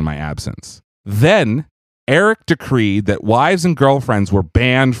happening in my absence. Then, Eric decreed that wives and girlfriends were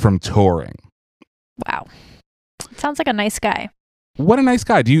banned from touring. Wow. Sounds like a nice guy. What a nice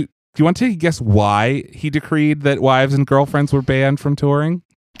guy. Do you want to guess why he decreed that wives and girlfriends were banned from touring?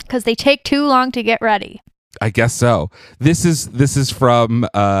 Because they take too long to get ready. I guess so. This is from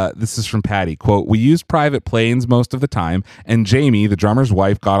Patty. Quote, "We used private planes most of the time, and Jamie, the drummer's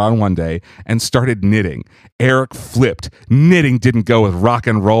wife, got on one day and started knitting. Eric flipped. Knitting didn't go with rock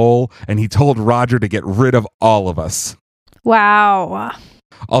and roll, and he told Roger to get rid of all of us." Wow.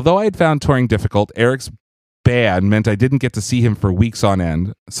 Although I had found touring difficult, Eric's ban meant I didn't get to see him for weeks on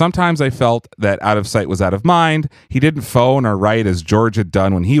end. Sometimes I felt that out of sight was out of mind. He didn't phone or write as George had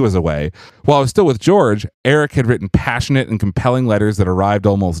done when he was away. While I was still with George, Eric had written passionate and compelling letters that arrived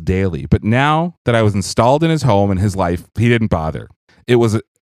almost daily. But now that I was installed in his home and his life, he didn't bother. It was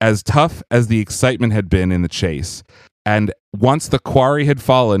as tough as the excitement had been in the chase. And once the quarry had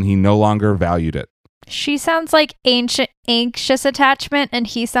fallen, he no longer valued it. She sounds like anxious attachment, and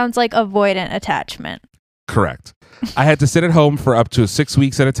he sounds like avoidant attachment. Correct. I had to sit at home for up to 6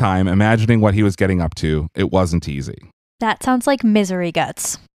 weeks at a time, imagining what he was getting up to. It wasn't easy. That sounds like misery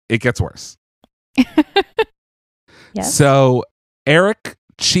guts. It gets worse. Yes. So Eric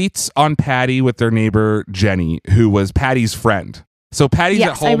cheats on Patty with their neighbor, Jenny, who was Patty's friend. So Patty's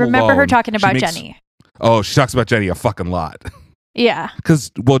at home I remember her alone. talking about Jenny. Oh, she talks about Jenny a fucking lot. Yeah. Because,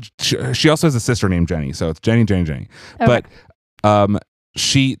 well, she also has a sister named Jenny. So it's Jenny. Okay. But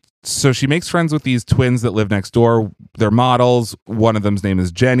she makes friends with these twins that live next door. They're models. One of them's name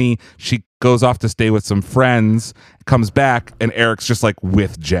is Jenny. She goes off to stay with some friends, comes back, and Eric's just like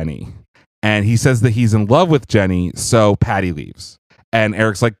with Jenny. And he says that he's in love with Jenny, so Patty leaves. And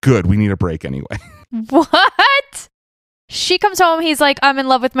Eric's like, good, we need a break anyway. What? She comes home, he's like, I'm in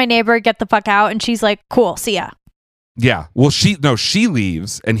love with my neighbor, get the fuck out. And she's like, cool, see ya. Yeah. Well, she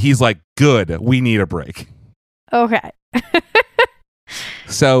leaves, and he's like, good, we need a break. Okay.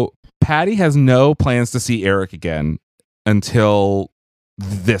 So Patty has no plans to see Eric again until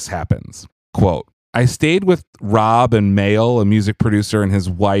this happens. Quote, I stayed with Rob and Mail, a music producer, and his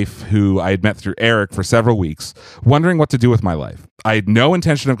wife, who I had met through Eric, for several weeks, wondering what to do with my life. I had no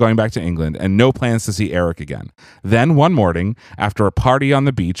intention of going back to England and no plans to see Eric again. Then one morning, after a party on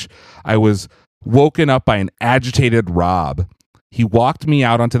the beach, I was woken up by an agitated Rob. He walked me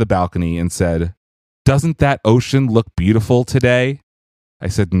out onto the balcony and said, doesn't that ocean look beautiful today? I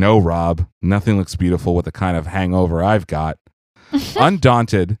said, no, Rob, nothing looks beautiful with the kind of hangover I've got.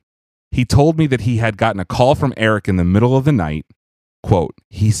 Undaunted, he told me that he had gotten a call from Eric in the middle of the night. Quote,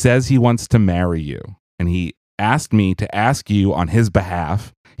 he says he wants to marry you, and he asked me to ask you on his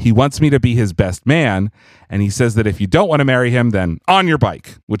behalf. He wants me to be his best man, and he says that if you don't want to marry him, then on your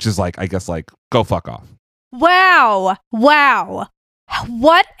bike, which is like, I guess, like, go fuck off. Wow.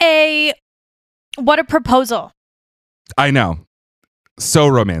 What a proposal. I know. So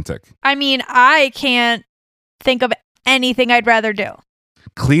romantic. I mean, I can't think of anything I'd rather do.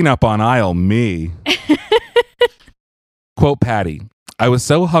 Clean up on aisle me. Quote Patty, I was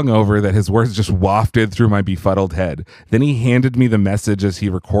so hungover that his words just wafted through my befuddled head. Then he handed me the message as he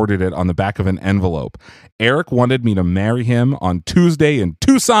recorded it on the back of an envelope. Eric wanted me to marry him on Tuesday in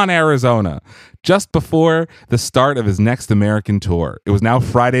Tucson, Arizona, just before the start of his next American tour. It was now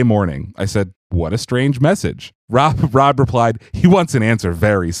Friday morning. I said, What a strange message. Rob replied, he wants an answer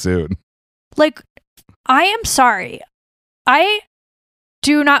very soon. Like, I am sorry. I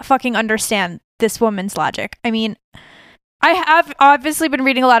do not fucking understand this woman's logic. I mean, I have obviously been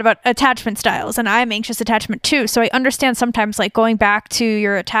reading a lot about attachment styles, and I'm anxious attachment too. So I understand sometimes like going back to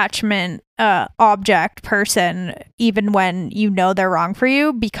your attachment object person, even when you know they're wrong for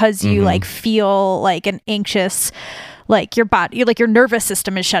you, because you like feel like an anxious, like your body, like your nervous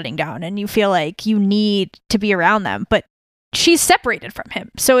system is shutting down and you feel like you need to be around them. But she's separated from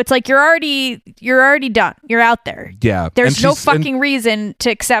him. So it's like you're already done. You're out there. Yeah. There's no fucking reason to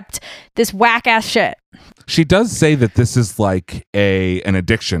accept this whack ass shit. She does say that this is like an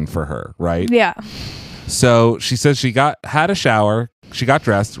addiction for her, right? Yeah. So she says she had a shower, she got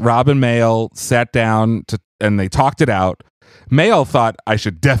dressed, Rob and Mael sat down and they talked it out. Mael thought I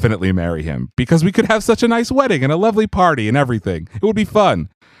should definitely marry him because we could have such a nice wedding and a lovely party and everything. It would be fun.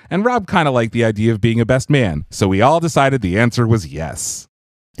 And Rob kind of liked the idea of being a best man. So we all decided the answer was yes.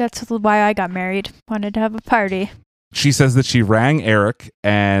 That's why I got married. Wanted to have a party. She says that she rang Eric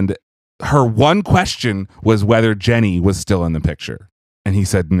and her one question was whether Jenny was still in the picture. And he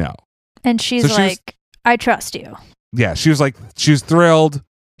said no. And she's like, I trust you. Yeah, she was thrilled.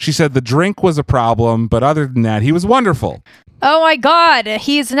 She said the drink was a problem, but other than that, he was wonderful. Oh my God,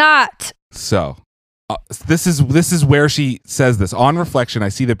 he's not. So this is where she says this. On reflection, I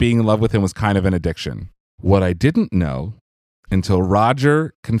see that being in love with him was kind of an addiction. What I didn't know until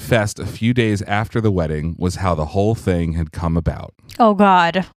Roger confessed a few days after the wedding was how the whole thing had come about. Oh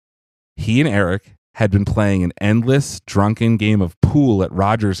God. He and Eric had been playing an endless drunken game of pool at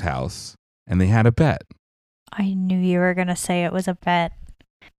Roger's house, and they had a bet. I knew you were going to say it was a bet.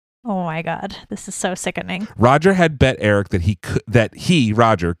 Oh my God, this is so sickening. Roger had bet Eric that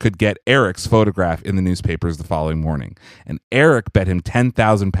Roger could get Eric's photograph in the newspapers the following morning, and Eric bet him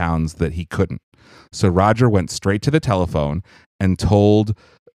 £10,000 that he couldn't. So Roger went straight to the telephone and told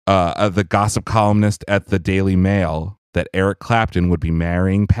the gossip columnist at the Daily Mail that Eric Clapton would be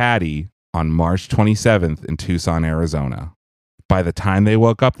marrying Patty on March 27th in Tucson, Arizona. By the time they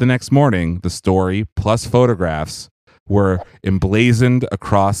woke up the next morning, the story plus photographs were emblazoned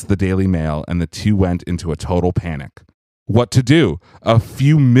across the Daily Mail, and the two went into a total panic. What to do? A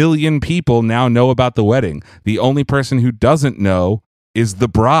few million people now know about the wedding. The only person who doesn't know is the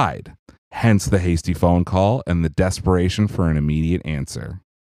bride. Hence the hasty phone call and the desperation for an immediate answer.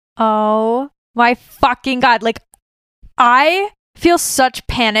 Oh my fucking God. Like, I feel such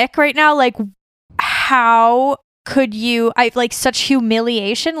panic right now. Like, how could you, such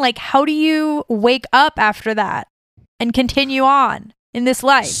humiliation. Like, how do you wake up after that and continue on in this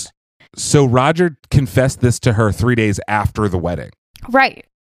life? So Roger confessed this to her 3 days after the wedding. Right.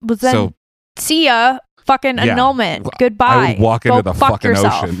 But then, see ya, fucking annulment. Goodbye. I would walk into the fucking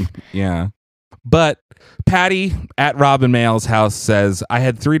yourself. ocean. Yeah. But Patty at Rob and Mael's house says, I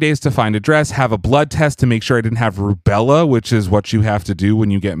had 3 days to find a dress, have a blood test to make sure I didn't have rubella, which is what you have to do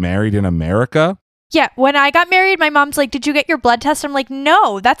when you get married in America. Yeah. When I got married, my mom's like, did you get your blood test? I'm like,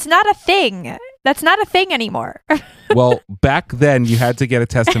 no, that's not a thing. That's not a thing anymore. Well, back then you had to get a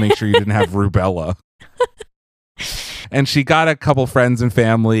test to make sure you didn't have rubella. And she got a couple friends and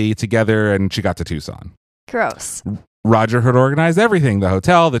family together and she got to Tucson. Gross. Roger had organized everything, the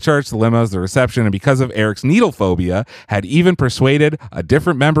hotel, the church, the limos, the reception, and because of Eric's needle phobia, had even persuaded a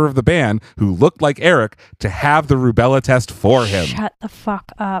different member of the band who looked like Eric to have the rubella test for him. Shut the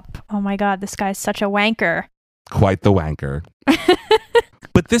fuck up. Oh my God, this guy's such a wanker. Quite the wanker.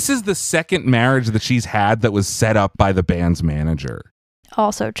 But this is the second marriage that she's had that was set up by the band's manager.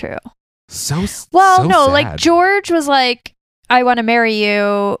 Also true. So no, sad. like George was like, I want to marry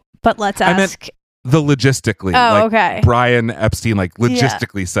you, but let's ask. I meant the logistically. Oh, like okay. Brian Epstein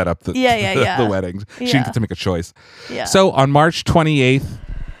logistically set up the wedding. She didn't get to make a choice. Yeah. So on March 28th,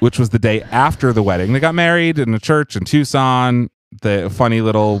 which was the day after the wedding, they got married in a church in Tucson. The funny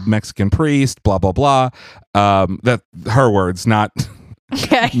little Mexican priest, blah, blah, blah. That her words, not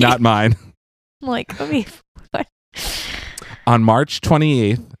mine. Like, what? On March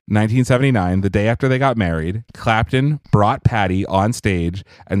 28th, 1979, the day after they got married, Clapton brought Patty on stage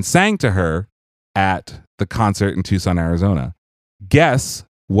and sang to her at the concert in Tucson, Arizona. Guess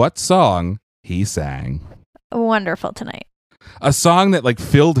what song he sang? Wonderful Tonight. A song that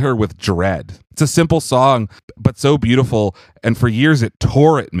filled her with dread. It's a simple song, but so beautiful. And for years, it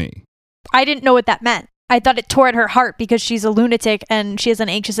tore at me. I didn't know what that meant. I thought it tore at her heart because she's a lunatic and she has an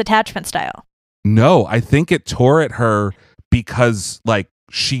anxious attachment style. No, I think it tore at her because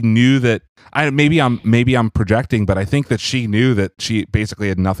she knew that maybe I'm projecting, but I think that she knew that she basically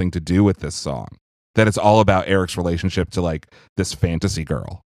had nothing to do with this song. That it's all about Eric's relationship to this fantasy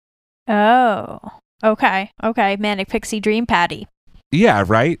girl. Oh. Okay. Manic Pixie Dream Patty. Yeah,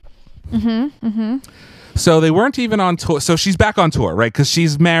 right? So they weren't even on tour. So she's back on tour, right? Because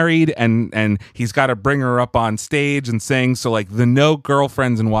she's married and he's got to bring her up on stage and sing. So like the no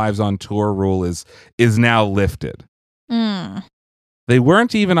girlfriends and wives on tour rule is now lifted. They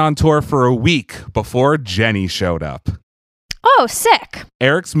weren't even on tour for a week before Jenny showed up. Oh, sick.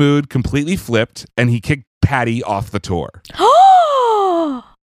 Eric's mood completely flipped and he kicked Patty off the tour. Oh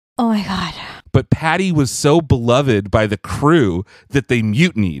my God. But Patty was so beloved by the crew that they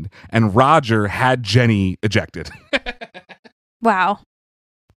mutinied, and Roger had Jenny ejected. Wow.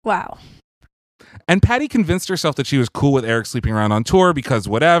 And Patty convinced herself that she was cool with Eric sleeping around on tour because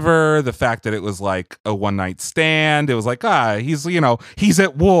whatever, the fact that it was like a one-night stand, it was like, he's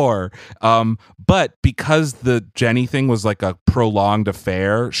at war. But because the Jenny thing was like a prolonged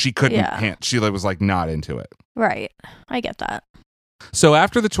affair, she couldn't, she was like not into it. Right. I get that. So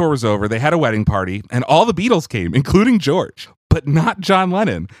after the tour was over, they had a wedding party and all the Beatles came, including George, but not John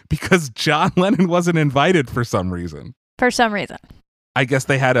Lennon because John Lennon wasn't invited for some reason. I guess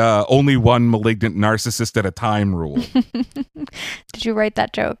they had a only one malignant narcissist at a time rule. Did you write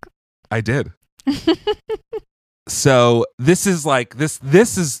that joke? I did. So this is like this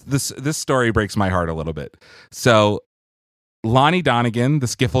story breaks my heart a little bit. So Lonnie Donegan, the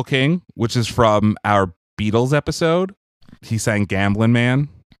Skiffle King, which is from our Beatles episode, he sang Gamblin' Man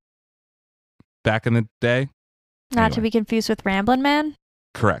back in the day. Not to be confused with Ramblin' Man?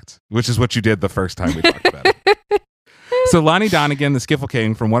 Correct. Which is what you did the first time we talked about it. So Lonnie Donegan, the Skiffle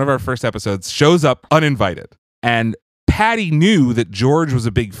King from one of our first episodes, shows up uninvited. And Patty knew that George was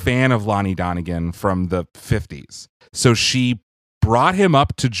a big fan of Lonnie Donegan from the 50s. So she brought him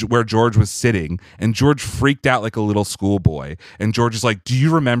up to where George was sitting, and George freaked out like a little schoolboy. And George is like, do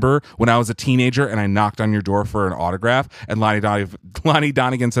you remember when I was a teenager and I knocked on your door for an autograph? And Lonnie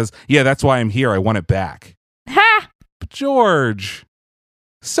Donegan says, yeah, that's why I'm here. I want it back. Ha! But George,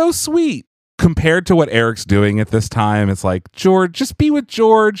 so sweet. Compared to what Eric's doing at this time, it's like, George, just be with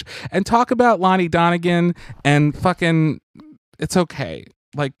George and talk about Lonnie Donegan and fucking, it's okay.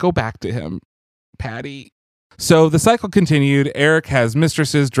 Like, go back to him, Patty. So the cycle continued. Eric has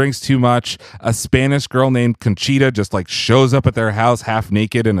mistresses, drinks too much. A Spanish girl named Conchita just like shows up at their house half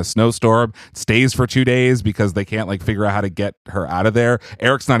naked in a snowstorm, stays for 2 days because they can't like figure out how to get her out of there.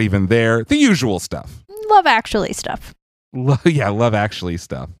 Eric's not even there. The usual stuff. Love Actually stuff. Yeah, Love Actually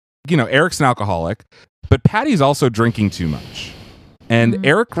stuff. You know, Eric's an alcoholic, but Patty's also drinking too much. And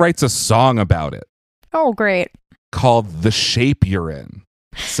Eric writes a song about it. Oh, great. Called The Shape You're In.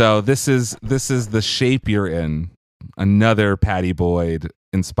 So this is The Shape You're In, another Patty Boyd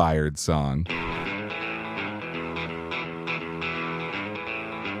inspired song.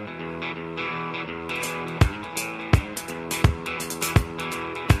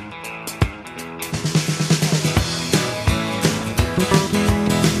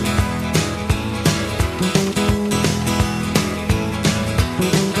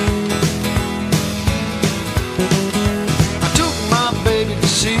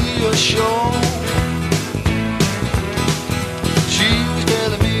 Show. She was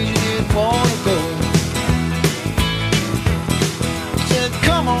telling me she didn't want to go. Said,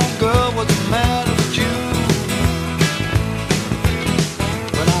 come on, girl, what's the matter with you?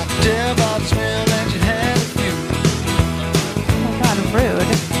 But I could tell by the smell that you had a few. Oh, God, rude.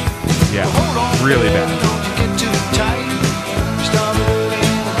 Yeah, well, hold on, really girl, bad. don't you get too tight. You started early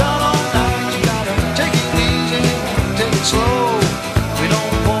and we're gone all night. You gotta take it easy, take it slow. We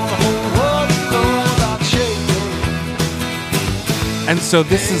don't want the whole world to know about shape. And so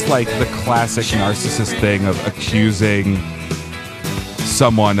this is like the classic narcissist thing of accusing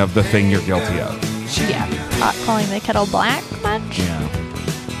someone of the thing you're guilty of. Yeah. Hot calling the kettle black much? Yeah.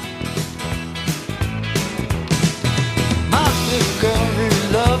 My little girl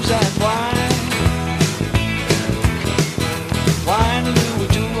really loves that wine. Wine and you will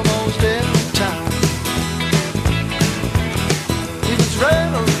do almost every time. If it's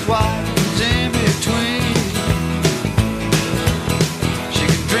red or it's white, it's in between. She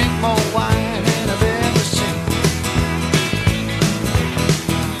can drink more wine than I've ever seen.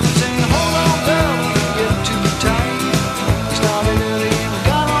 Saying, hold on, girl, don't get too tight. We started early and we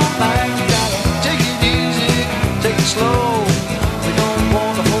got all night. You gotta take it easy, take it slow. We don't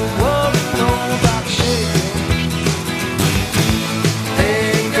want the whole world to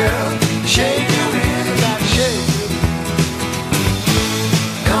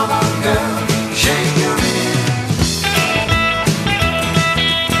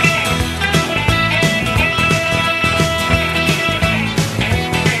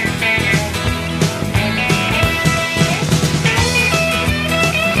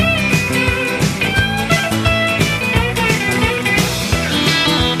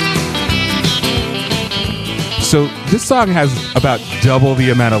So this song has about double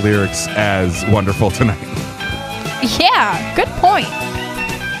the amount of lyrics as Wonderful Tonight. Yeah, good point.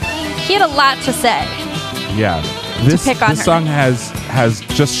 He had a lot to say. Yeah. This pick on her. song has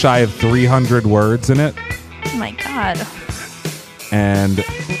just shy of 300 words in it. Oh my God. And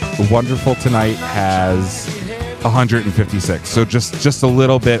Wonderful Tonight has 156. So just a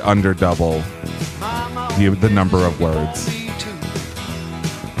little bit under double the number of words.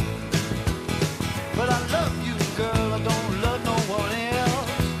 But I love you, girl. I don't love no one else.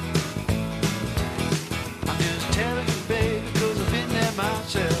 I'm just telling you, baby, 'cause I've been there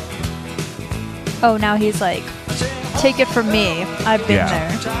myself. Oh, now he's like, take it from me. I've been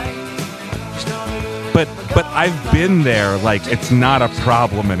Yeah. there. But I've been there. Like, it's not a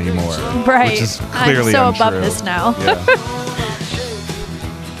problem anymore. Right. Which is clearly I'm so untrue. above this now. Yeah.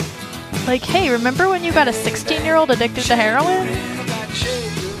 Like, hey, remember when you got a 16-year-old addicted to heroin?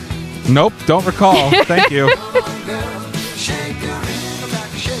 Nope, don't recall. Thank you.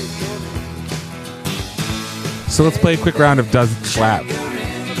 So let's play a quick round of Does It Slap?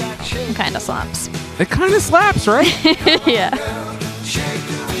 Kind of slaps. It kind of slaps, right? Yeah.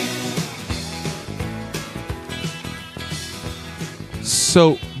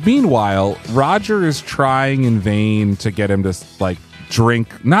 So, meanwhile, Roger is trying in vain to get him to, like,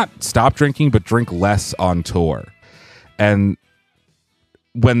 drink, not stop drinking, but drink less on tour. And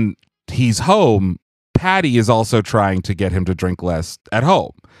when he's home, Patty is also trying to get him to drink less at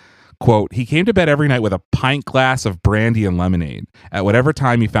home. Quote, he came to bed every night with a pint glass of brandy and lemonade at whatever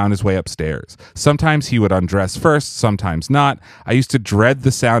time he found his way upstairs. Sometimes he would undress first, sometimes not. I used to dread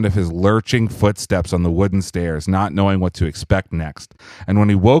the sound of his lurching footsteps on the wooden stairs, not knowing what to expect next. And when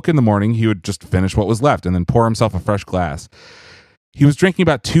he woke in the morning, he would just finish what was left and then pour himself a fresh glass. He was drinking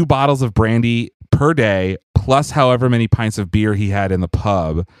about 2 bottles of brandy per day, plus however many pints of beer he had in the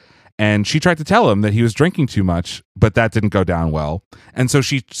pub. And she tried to tell him that he was drinking too much, but that didn't go down well. And so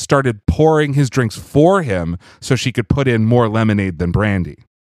she started pouring his drinks for him so she could put in more lemonade than brandy.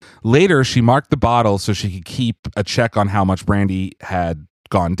 Later, she marked the bottles so she could keep a check on how much brandy had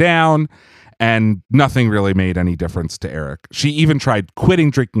gone down, and nothing really made any difference to Eric. She even tried quitting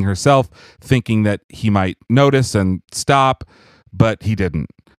drinking herself, thinking that he might notice and stop, but he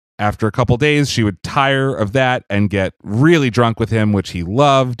didn't. After a couple days, she would tire of that and get really drunk with him, which he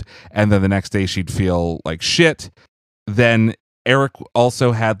loved. And then the next day, she'd feel like shit. Then Eric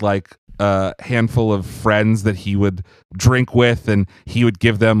also had like a handful of friends that he would drink with, and he would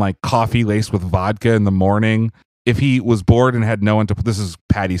give them like coffee laced with vodka in the morning. If he was bored and had no one to, this is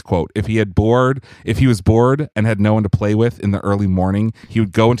Patty's quote, if he was bored and had no one to play with in the early morning, he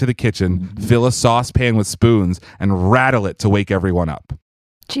would go into the kitchen, fill a saucepan with spoons, and rattle it to wake everyone up.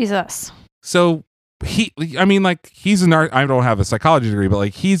 Jesus. So he's an art. I don't have a psychology degree, but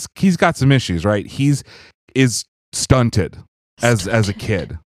like he's got some issues, right? Is stunted as a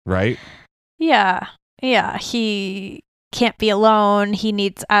kid, right? Yeah. Yeah. He can't be alone. He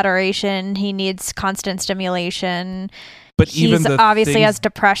needs adoration. He needs constant stimulation. But even he's obviously has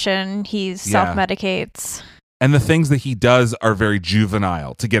depression. He self-medicates. And the things that he does are very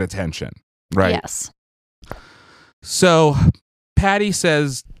juvenile to get attention, right? Yes. So Patty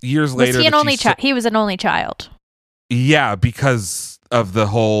says years later, Was he an only child? He was an only child. Yeah, because of the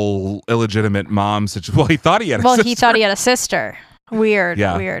whole illegitimate mom situation. Well, he thought he had a sister. Well, he thought he had a sister. Weird.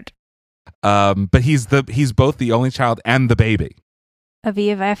 Yeah. Weird. But he's both the only child and the baby.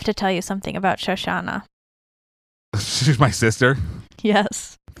 Aviv, I have to tell you something about Shoshana. She's my sister.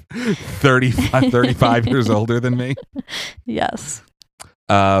 Yes. 35 years older than me. Yes.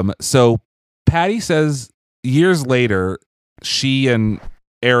 So Patty says years later, she and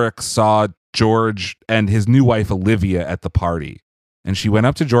Eric saw George and his new wife Olivia at the party. And she went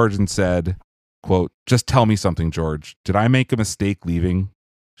up to George and said, quote, just tell me something, George. Did I make a mistake leaving?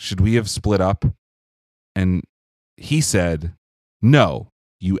 Should we have split up? And he said, no,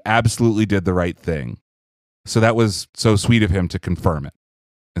 you absolutely did the right thing. So that was so sweet of him to confirm it,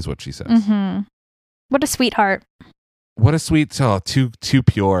 is what she says. Mm-hmm. What a sweetheart. What a sweet, too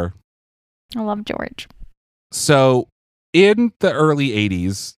pure. I love George. So in the early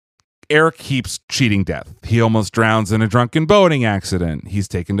 80s, Eric keeps cheating death. He almost drowns in a drunken boating accident. He's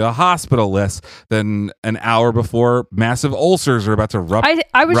taken to a hospital less than an hour before massive ulcers are about to rupture.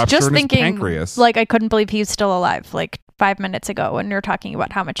 I was just in his thinking, pancreas. like, I couldn't believe he was still alive, like 5 minutes ago when you were talking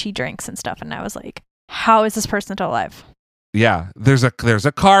about how much he drinks and stuff. And I was like, how is this person still alive? Yeah, there's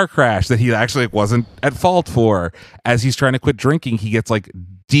a car crash that he actually wasn't at fault for. As he's trying to quit drinking, he gets like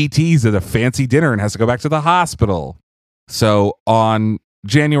DTs at a fancy dinner and has to go back to the hospital. So on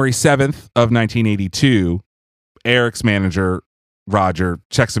January 7th of 1982, Eric's manager Roger,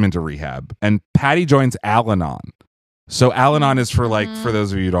 checks him into rehab, and Patty joins Al-Anon. So Al-Anon is for like, for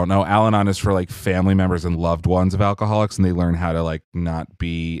those of you who don't know, Al-Anon is for like family members and loved ones of alcoholics, and they learn how to like not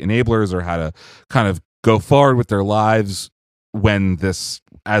be enablers or how to kind of go forward with their lives when this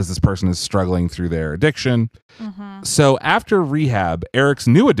person is struggling through their addiction. So after rehab, Eric's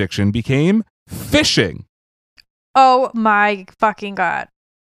new addiction became fishing. Oh my fucking God.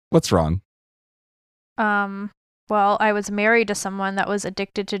 What's wrong? Well, I was married to someone that was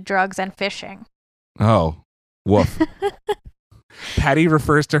addicted to drugs and fishing. Oh, woof. Patty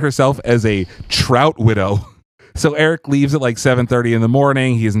refers to herself as a trout widow. So Eric leaves at like 7:30 in the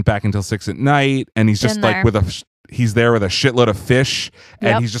morning. He isn't back until 6 at night, and he's just like he's there with a shitload of fish,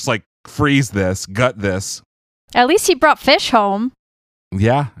 and he's just like, freeze this, gut this. At least he brought fish home.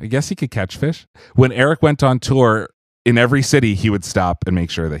 Yeah, I guess he could catch fish. When Eric went on tour, in every city, he would stop and make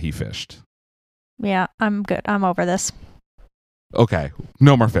sure that he fished. Yeah, I'm good. I'm over this. Okay,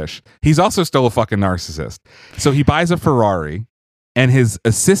 no more fish. He's also still a fucking narcissist. So he buys a Ferrari, and his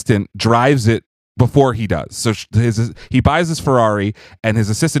assistant drives it before he does. So he buys this Ferrari, and his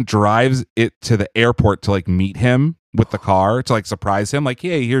assistant drives it to the airport to like meet him with the car to like surprise him. Like,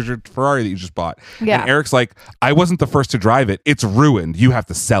 hey, here's your Ferrari that you just bought. Yeah. And Eric's like, I wasn't the first to drive it. It's ruined. You have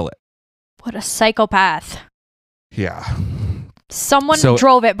to sell it. What a psychopath. Yeah. Someone So-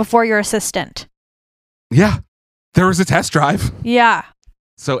 drove it before your assistant. Yeah. There was a test drive. Yeah.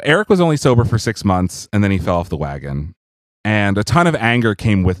 So Eric was only sober for 6 months, and then he fell off the wagon. And a ton of anger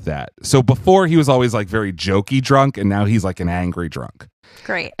came with that. So before he was always like very jokey drunk, and now he's like an angry drunk.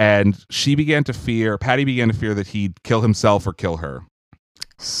 Great. And Patty began to fear that he'd kill himself or kill her.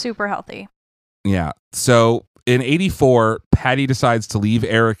 Super healthy. Yeah. So in 1984, Patty decides to leave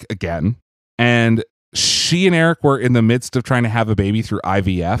Eric again. And she and Eric were in the midst of trying to have a baby through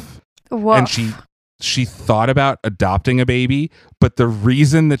IVF. Whoa. And she thought about adopting a baby, but the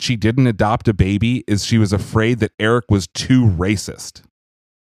reason that she didn't adopt a baby is she was afraid that Eric was too racist.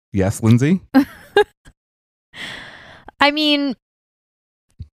 Yes, Lindsay? I mean,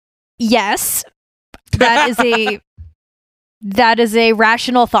 yes, that is a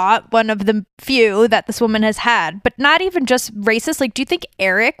rational thought, one of the few that this woman has had, but not even just racist. Like, do you think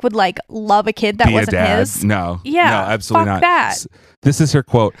Eric would like love a kid that Be a wasn't dad? his? No. Yeah, No, absolutely fuck not. that. This is her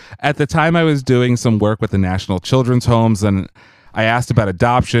quote. At the time I was doing some work with the National Children's Homes, and I asked about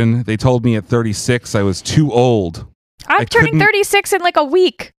adoption. They told me at 36 I was too old. I'm turning 36 in like a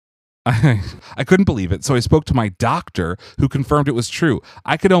week. I couldn't believe it, so I spoke to my doctor, who confirmed it was true.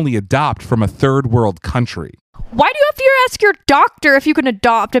 I could only adopt from a third world country. Why do you have to ask your doctor if you can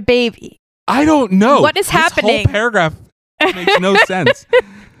adopt a baby? I don't know. What is This happening? whole paragraph makes no sense.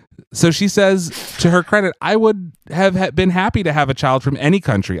 So she says, to her credit, I would have been happy to have a child from any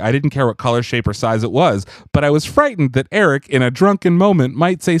country. I didn't care what color, shape, or size it was, but I was frightened that Eric, in a drunken moment,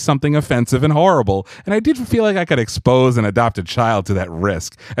 might say something offensive and horrible, and I didn't feel like I could expose an adopted child to that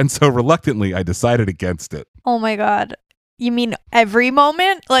risk, and so reluctantly, I decided against it. Oh my God. You mean every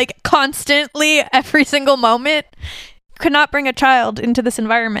moment? Like constantly, every single moment? Could not bring a child into this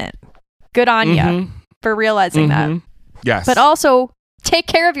environment. Good on ya for realizing that. Yes. But also, take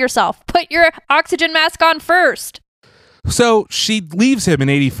care of yourself. Put your oxygen mask on first. So she leaves him in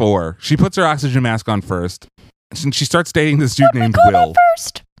 1984. She puts her oxygen mask on first, and she starts dating this dude named Put Will. on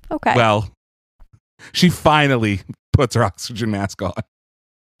first. Okay. Well, she finally puts her oxygen mask on.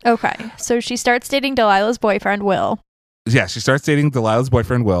 Okay. So she starts dating Delilah's boyfriend, Will. Yeah, she starts dating Delilah's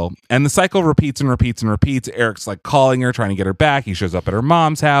boyfriend, Will. And the cycle repeats and repeats and repeats. Eric's like calling her, trying to get her back. He shows up at her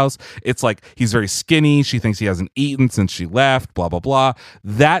mom's house. It's like he's very skinny. She thinks he hasn't eaten since she left, blah, blah, blah.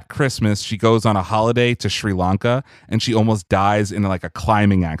 That Christmas, she goes on a holiday to Sri Lanka, and she almost dies in like a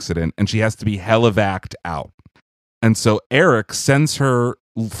climbing accident, and she has to be helivaced out. And so Eric sends her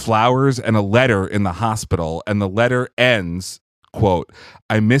flowers and a letter in the hospital, and the letter ends, quote,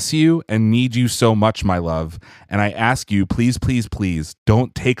 I miss you and need you so much, my love. And I ask you, please, please, please,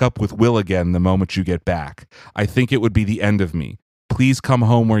 don't take up with Will again the moment you get back. I think it would be the end of me. Please come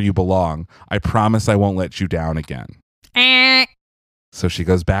home where you belong. I promise I won't let you down again. So she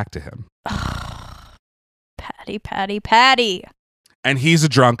goes back to him. Patty. And he's a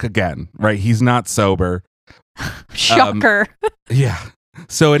drunk again, right? He's not sober. Shocker. Yeah.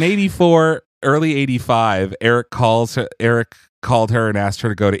 So in 1984, early 1985, Eric called her and asked her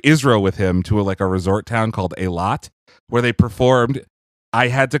to go to Israel with him to a resort town called Eilat, where they performed. I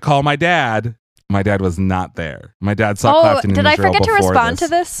had to call my dad. My dad was not there. My dad saw Clapton in did Israel I forget to before respond to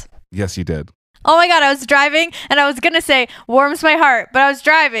this? Yes, you did. Oh my God, I was driving and I was going to say warms my heart, but I was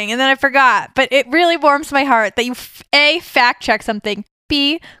driving and then I forgot. But it really warms my heart that you A, fact check something,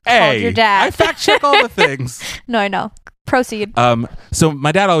 B, called your dad. I fact check all the things. No, I know. Proceed. So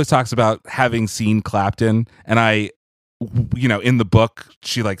my dad always talks about having seen Clapton, and in the book,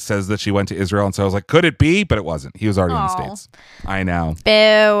 she like says that she went to Israel, and so I was like, could it be? But it wasn't. He was already in the Aw. States. I know.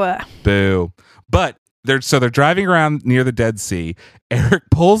 Boo. But they're driving around near the Dead Sea. Eric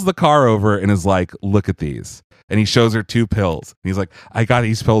pulls the car over and is like, look at these. And he shows her 2 pills. And he's like, I got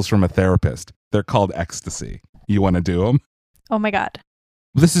these pills from a therapist. They're called ecstasy. You want to do them? Oh my God.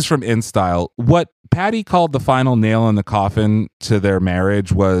 This is from InStyle. What Patty called the final nail in the coffin to their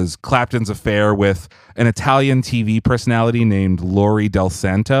marriage was Clapton's affair with an Italian TV personality named Lori Del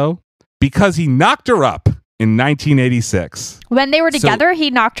Santo, because he knocked her up in 1986. When they were together,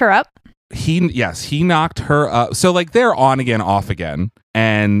 he knocked her up? He knocked her up. So like they're on again, off again.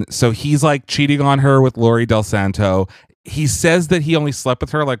 And so he's like cheating on her with Lori Del Santo. He says that he only slept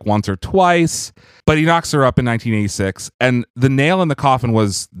with her like once or twice, but he knocks her up in 1986. And the nail in the coffin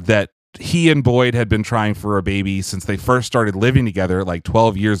was that he and Boyd had been trying for a baby since they first started living together, like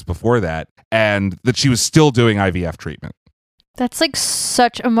 12 years before that, and that she was still doing IVF treatment. That's like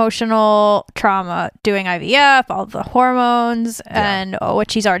such emotional trauma, doing IVF, all the hormones, and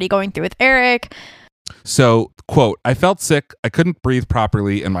what she's already going through with Eric. So, quote, I felt sick, I couldn't breathe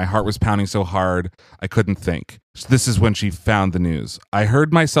properly, and my heart was pounding so hard I couldn't think. This is when she found the news. I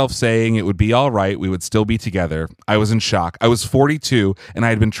heard myself saying it would be all right, we would still be together. I was in shock. I was 42, and I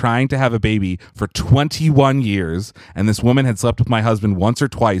had been trying to have a baby for 21 years, and this woman had slept with my husband once or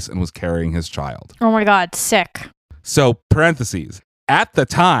twice and was carrying his child. Oh my God, sick. So, parentheses, at the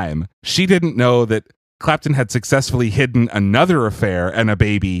time, she didn't know that Clapton had successfully hidden another affair and a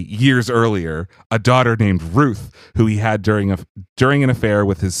baby years earlier, a daughter named Ruth, who he had during an affair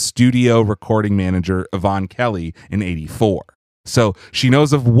with his studio recording manager, Yvonne Kelly, in 1984. So she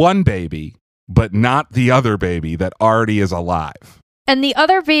knows of one baby, but not the other baby that already is alive. And the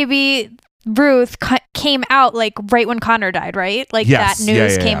other baby, Ruth, came out like right when Connor died, right? Like Yes. that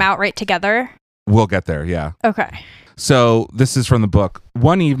news Yeah. came out right together? We'll get there, yeah. Okay. So this is from the book.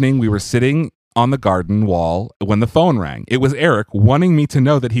 One evening we were sitting on the garden wall when the phone rang. It was Eric wanting me to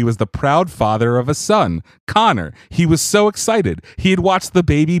know that he was the proud father of a son, Connor. He was so excited. He had watched the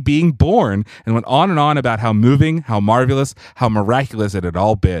baby being born and went on and on about how moving, how marvelous, how miraculous it had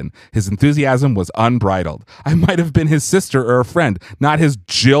all been. His enthusiasm was unbridled. I might have been his sister or a friend, not his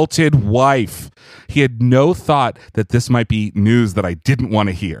jilted wife. He had no thought that this might be news that I didn't want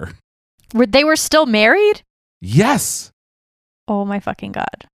to hear. They were still married? Yes. Oh my fucking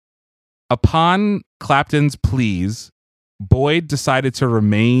God. Upon Clapton's pleas, Boyd decided to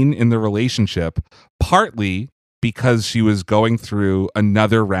remain in the relationship, partly because she was going through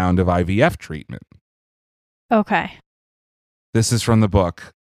another round of IVF treatment. Okay. This is from the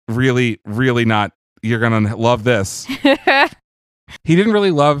book. Really, really not. You're going to love this. He didn't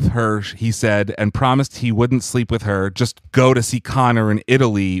really love her, he said, and promised he wouldn't sleep with her, just go to see Connor in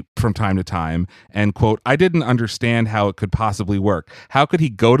Italy from time to time. And, quote, I didn't understand how it could possibly work. How could he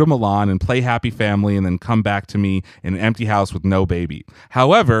go to Milan and play Happy Family and then come back to me in an empty house with no baby?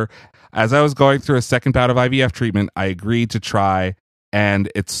 However, as I was going through a second bout of IVF treatment, I agreed to try. And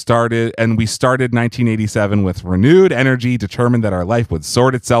we started 1987 with renewed energy, determined that our life would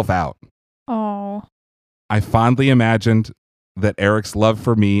sort itself out. Oh. I fondly imagined that Eric's love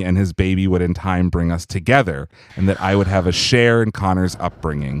for me and his baby would in time bring us together, and that I would have a share in Connor's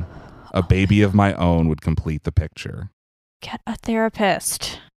upbringing. A baby of my own would complete the picture. Get a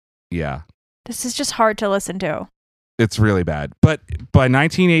therapist. Yeah. This is just hard to listen to. It's really bad. But by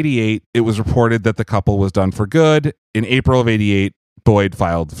 1988, it was reported that the couple was done for good. In April of 88, Boyd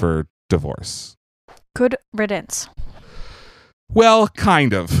filed for divorce. Good riddance. Well,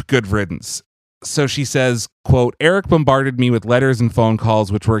 kind of. Good riddance. So she says, quote, Eric bombarded me with letters and phone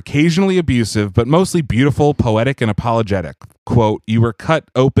calls, which were occasionally abusive, but mostly beautiful, poetic, and apologetic. Quote, you were cut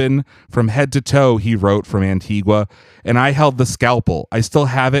open from head to toe, he wrote from Antigua, and I held the scalpel. I still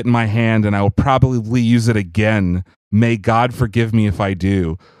have it in my hand, and I will probably use it again. May God forgive me if I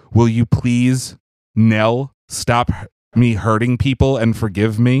do. Will you please, Nell, stop me hurting people and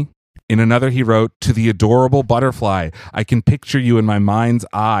forgive me? In another, he wrote, to the adorable butterfly, I can picture you in my mind's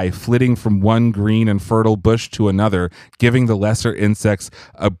eye, flitting from one green and fertile bush to another, giving the lesser insects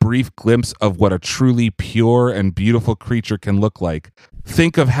a brief glimpse of what a truly pure and beautiful creature can look like.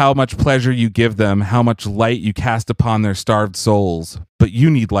 Think of how much pleasure you give them, how much light you cast upon their starved souls. But you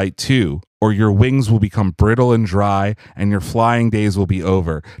need light too, or your wings will become brittle and dry, and your flying days will be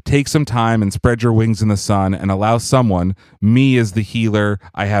over. Take some time and spread your wings in the sun, and allow someone, me as the healer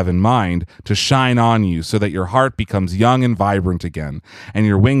I have in mind, to shine on you so that your heart becomes young and vibrant again, and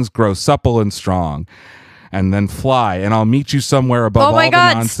your wings grow supple and strong. And then fly, and I'll meet you somewhere above all the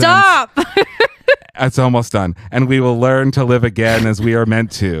nonsense. Oh my God, stop! It's almost done. And we will learn to live again as we are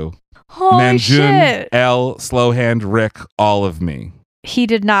meant to. Holy Manjun, shit. L, Slowhand, Rick, all of me. He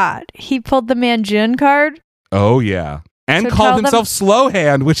did not. He pulled the Manjun card. Oh, yeah. And So tell called them- himself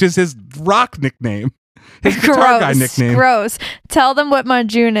Slowhand, which is his rock nickname. His guitar guy nickname. Gross. Tell them what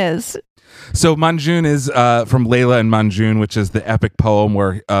Manjun is. So Manjun is from Layla and Manjun, which is the epic poem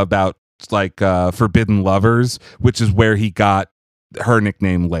where about like forbidden lovers, which is where he got her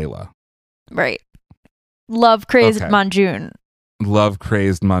nickname Layla. Right. Love crazed Okay. Manjun. Love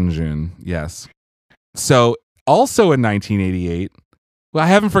crazed Manjun. Yes. So also in 1988, well, I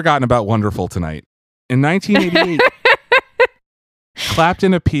haven't forgotten about Wonderful Tonight. In 1988,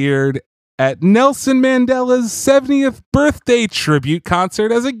 Clapton appeared at Nelson Mandela's 70th birthday tribute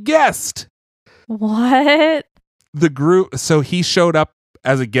concert as a guest. What? The group, so he showed up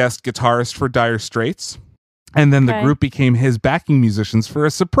as a guest guitarist for Dire Straits, and then the Okay. group became his backing musicians for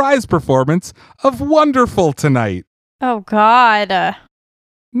a surprise performance of Wonderful Tonight. Oh, God.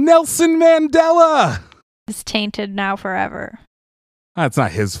 Nelson Mandela. It's tainted now forever. That's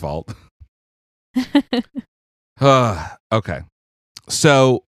not his fault. Okay.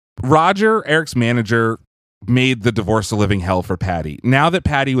 So Roger, Eric's manager, made the divorce a living hell for Patty. Now that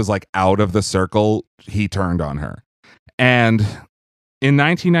Patty was like out of the circle, he turned on her. And in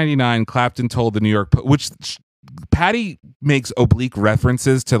 1999, Clapton told the New York Post, which Patty makes oblique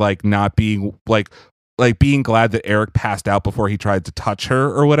references to like not being like being glad that Eric passed out before he tried to touch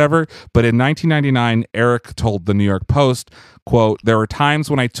her or whatever. But in 1999, Eric told the New York Post, quote, "There were times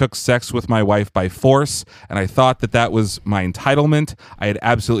when I took sex with my wife by force, and I thought that that was my entitlement. I had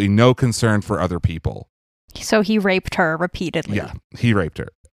absolutely no concern for other people." So he raped her repeatedly. Yeah, he raped her.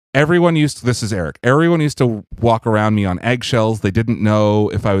 This is Eric. Everyone used to walk around me on eggshells. They didn't know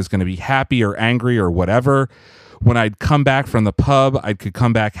if I was going to be happy or angry or whatever. When I'd come back from the pub, I could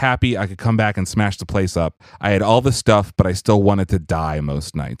come back happy. I could come back and smash the place up. I had all the stuff, but I still wanted to die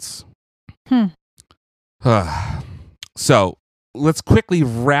most nights. So let's quickly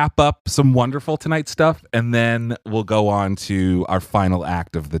wrap up some Wonderful Tonight stuff, and then we'll go on to our final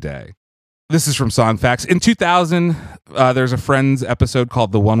act of the day. This is from Songfacts. In 2000, there's a Friends episode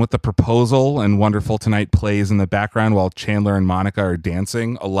called The One with the Proposal, and Wonderful Tonight plays in the background while Chandler and Monica are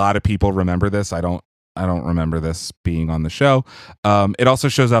dancing. A lot of people remember this. I don't remember this being on the show. It also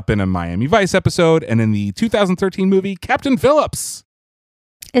shows up in a Miami Vice episode and in the 2013 movie Captain Phillips.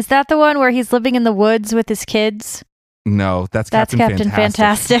 Is that the one where he's living in the woods with his kids? No, that's That's Captain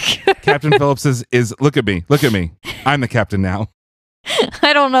Fantastic. Captain Phillips is look at me. I'm the captain now.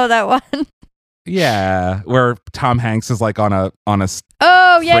 I don't know that one. Yeah, where Tom Hanks is like on a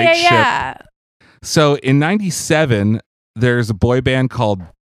Oh, yeah, freight yeah. So in 97, there's a boy band called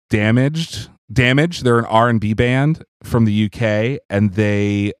Damaged. They're an R&B band from the UK, and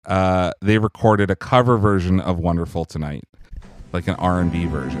they recorded a cover version of Wonderful Tonight, like an R&B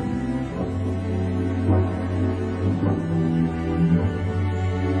version.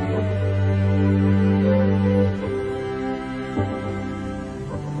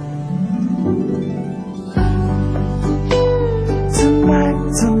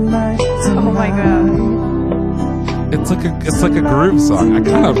 Oh my god. It's like a groove song. I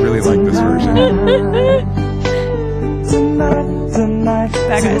kind of really like this version.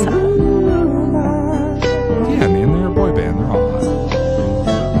 That guy's hot. Yeah, man, they're a boy band. They're all hot.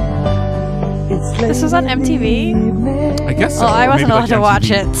 This was on MTV? I guess so. Well, I wasn't Maybe allowed like to watch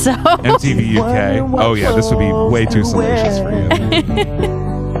MTV it, so. MTV UK. Oh yeah, this would be way too salacious for you.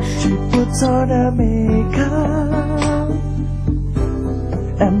 She puts on her makeup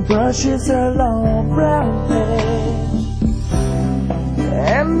and brushes her long brown hair,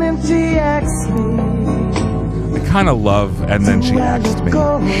 and then she asks me, I kind of love, and then she asked me.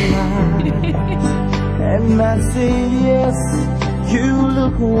 and I say yes, you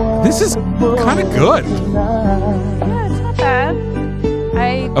look wonderful. This is kind of good. Yeah, it's not bad.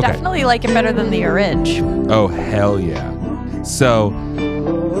 I definitely like it better than the Orig. Oh, hell yeah. So,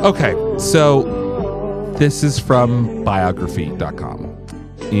 okay. So, this is from biography.com.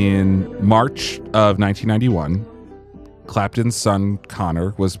 In March of 1991, Clapton's son,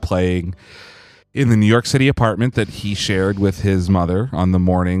 Connor, was playing in the New York City apartment that he shared with his mother on the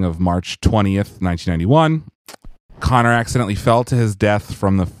morning of March 20th, 1991. Connor accidentally fell to his death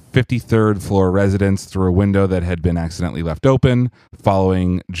from the 53rd floor residence through a window that had been accidentally left open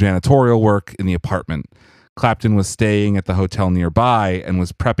following janitorial work in the apartment. Clapton was staying at the hotel nearby and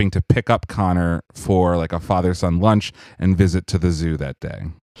was prepping to pick up Connor for like a father-son lunch and visit to the zoo that day.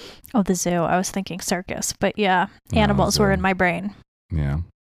 Oh, the zoo. I was thinking circus, but yeah, animals zoo. were in my brain. Yeah.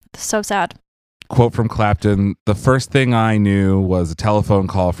 So sad. Quote from Clapton, "The first thing I knew was a telephone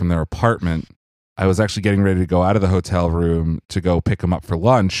call from their apartment. I was actually getting ready to go out of the hotel room to go pick him up for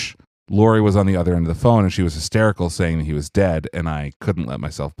lunch. Lori was on the other end of the phone and she was hysterical, saying that he was dead, and I couldn't let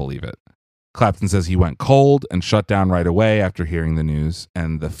myself believe it. Clapton says he went cold and shut down right away after hearing the news,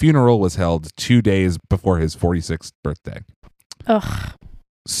 and the funeral was held 2 days before his 46th birthday. Ugh.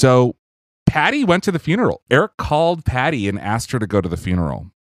 So Patty went to the funeral. Eric called Patty and asked her to go to the funeral.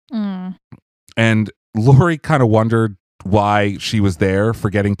 Mm. And Lori kind of wondered why she was there,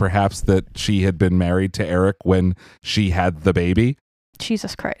 forgetting perhaps that she had been married to Eric when she had the baby.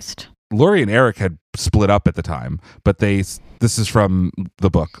 Jesus Christ. Lori and Eric had split up at the time, but this is from the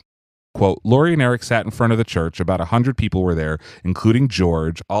book. Quote, Lori and Eric sat in front of the church. About 100 people were there, including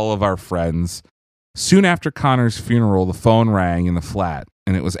George, all of our friends. Soon after Connor's funeral, the phone rang in the flat,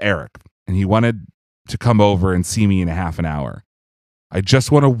 and it was Eric, and he wanted to come over and see me in a half an hour. I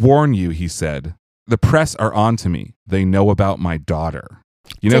just want to warn you, he said. The press are on to me. They know about my daughter.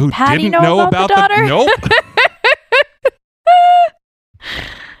 You know Did who Patty didn't know about the daughter? Nope.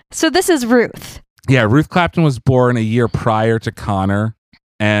 So this is Ruth. Yeah, Ruth Clapton was born a year prior to Connor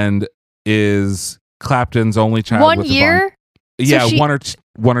and is Clapton's only child. 1 with year? Yeah, she- one or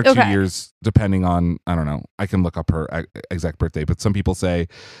 2 Okay. years, depending on, I don't know. I can look up her exact birthday, but some people say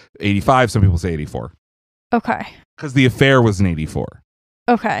 85, some people say 84. Okay. Because the affair was in 84.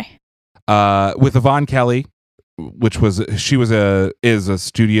 Okay. With Yvonne Kelly, which is a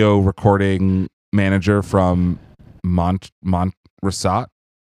studio recording manager from Montserrat.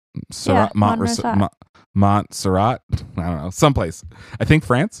 Montserrat, I don't know, someplace, I think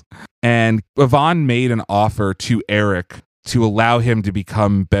France. And Yvonne made an offer to Eric to allow him to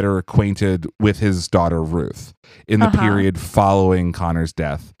become better acquainted with his daughter Ruth in the period following Connor's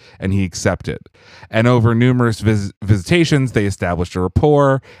death, and he accepted. And over numerous visitations, they established a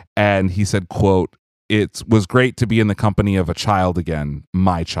rapport, and he said, quote, "It was great to be in the company of a child again,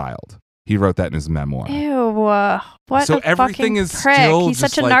 my child." He wrote that in his memoir. Ew. What So a everything fucking is prick. still He's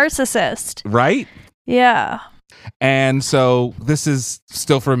just such a like- narcissist. Right? Yeah. And so this is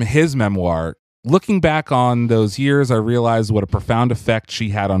still from his memoir. Looking back on those years, I realized what a profound effect she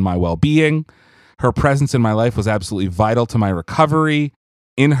had on my well-being. Her presence in my life was absolutely vital to my recovery.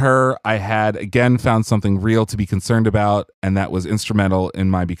 In her, I had again found something real to be concerned about, and that was instrumental in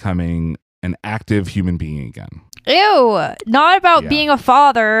my becoming an active human being again. Ew. Not about Yeah. being a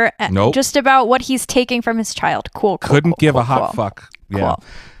father. Nope. Just about what he's taking from his child. Cool. Couldn't give cool, a hot cool. fuck. Yeah.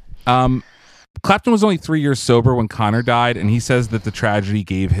 Cool. Clapton was only 3 years sober when Connor died, and he says that the tragedy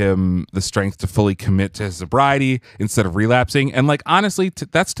gave him the strength to fully commit to his sobriety instead of relapsing. And like, honestly,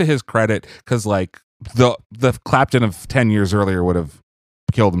 that's to his credit, because like the Clapton of 10 years earlier would have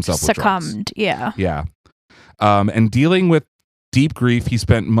killed himself with drugs. Succumbed. Yeah. Yeah. And dealing with deep grief, he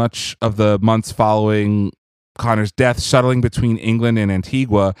spent much of the months following Connor's death shuttling between England and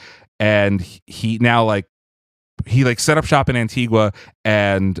Antigua, and he set up shop in Antigua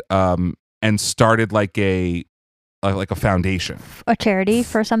and started like a foundation A charity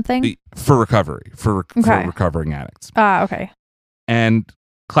for something? for recovery for Okay. recovering addicts. Okay. And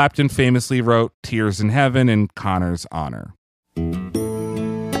Clapton famously wrote "Tears in Heaven" in Connor's honor.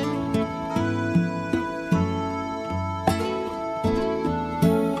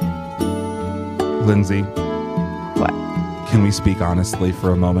 Lindsay, What? can we speak honestly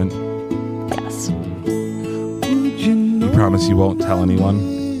for a moment? Yes. You promise you won't tell anyone?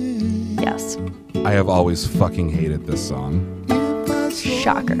 Yes. I have always fucking hated this song.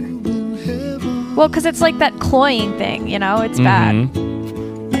 Shocker. Well, because it's like that cloying thing, you know? It's bad.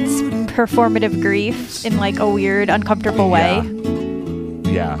 Mhm. It's performative grief in like a weird, uncomfortable way.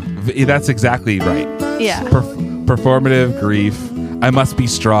 Yeah, that's exactly right. Yeah. Performative grief. I must be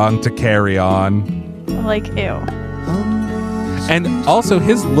strong to carry on. Like, ew. And also,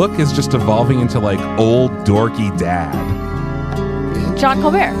 his look is just evolving into like old dorky dad. John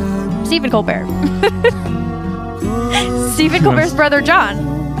Colbert. Stephen Colbert. Stephen Colbert's brother, John.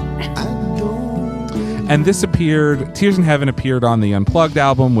 And this appeared, Tears in Heaven appeared on the Unplugged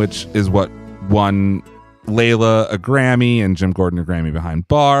album, which is what won Layla a Grammy and Jim Gordon a Grammy behind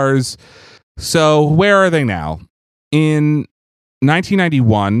bars. So where are they now? In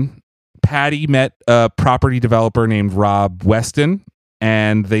 1991, Patty met a property developer named Rob Weston,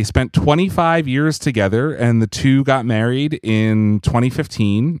 and they spent 25 years together, and the two got married in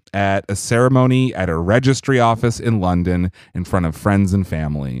 2015 at a ceremony at a registry office in London in front of friends and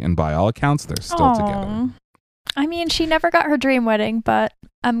family. And by all accounts, they're still together. Aw. I mean, she never got her dream wedding, but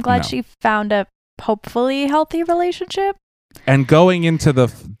I'm glad No. she found a hopefully healthy relationship. And going into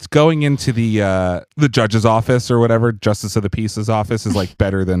the judge's office or whatever, Justice of the Peace's office is like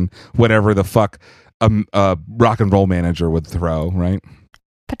better than whatever the fuck a rock and roll manager would throw, right?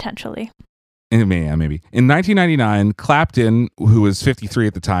 Potentially. Maybe. In 1999, Clapton, who was 53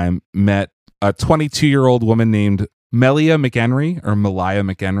 at the time, met a 22-year-old woman named Melia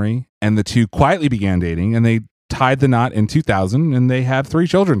McHenry, and the two quietly began dating, and they tied the knot in 2000, and they had 3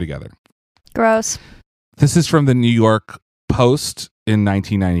 children together. Gross. This is from the New York Post in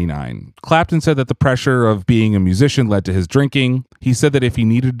 1999. Clapton said that the pressure of being a musician led to his drinking. He said that if he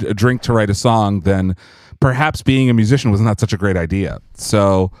needed a drink to write a song, then perhaps being a musician was not such a great idea.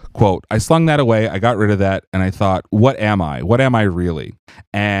 So, quote, I slung that away, I got rid of that, and I thought, what am I? What am I really?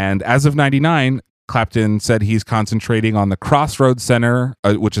 And as of 99, Clapton said he's concentrating on the Crossroads Center,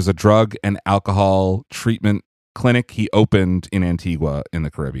 which is a drug and alcohol treatment clinic he opened in Antigua in the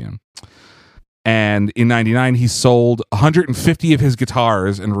Caribbean. And in 99, he sold 150 of his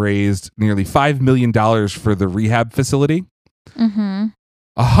guitars and raised nearly $5 million for the rehab facility.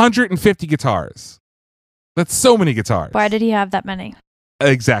 150 guitars. That's so many guitars. Why did he have that many?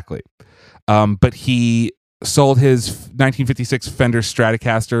 Exactly. But he sold his 1956 Fender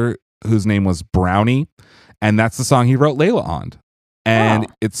Stratocaster, whose name was Brownie, and that's the song he wrote Layla on. And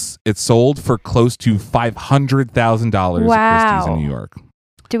it's sold for close to $500,000 at Christie's in New York.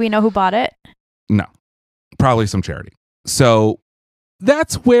 Do we know who bought it? No, probably some charity. So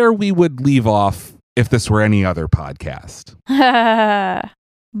that's where we would leave off if this were any other podcast.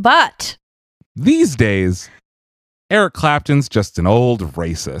 But these days, Eric Clapton's just an old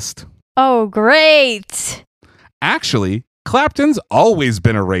racist. oh, great. Actually, Clapton's always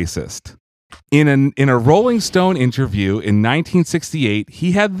been a racist. In a Rolling Stone interview in 1968,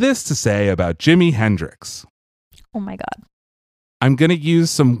 he had this to say about Jimi Hendrix. Oh my God. I'm going to use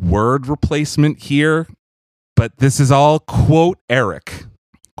some word replacement here, but this is all quote Eric.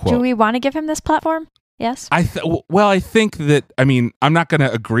 Quote. Do we want to give him this platform? Yes. I think that, I'm not going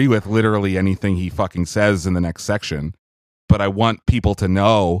to agree with literally anything he fucking says in the next section, but I want people to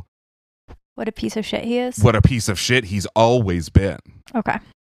know What a piece of shit he is. what a piece of shit he's always been. Okay.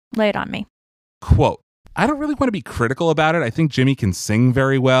 Lay it on me. Quote, I don't really want to be critical about it. I think Jimmy can sing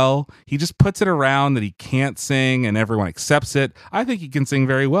very well. He just puts it around that he can't sing and everyone accepts it. I think he can sing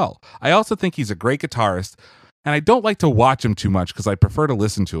very well. I also think he's a great guitarist, and I don't like to watch him too much because I prefer to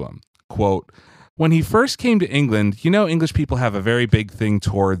listen to him. Quote, when he first came to England, English people have a very big thing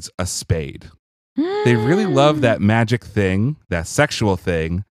towards a spade. They really love that magic thing, that sexual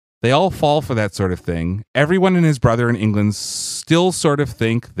thing. They all fall for that sort of thing. Everyone and his brother in England still sort of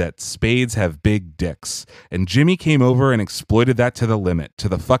think that spades have big dicks. And Jimmy came over and exploited that to the limit, to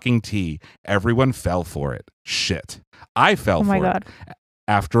the fucking T. Everyone fell for it. Shit. I fell for it.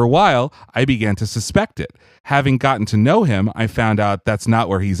 After a while, I began to suspect it. Having gotten to know him, I found out that's not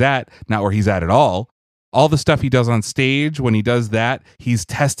where he's at all. All the stuff he does on stage, when he does that, he's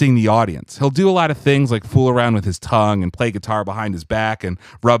testing the audience. He'll do a lot of things like fool around with his tongue and play guitar behind his back and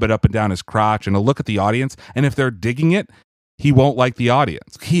rub it up and down his crotch, and he'll look at the audience, and if they're digging it, he won't like the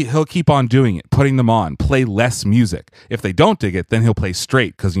audience. He'll keep on doing it, putting them on, play less music. If they don't dig it, then he'll play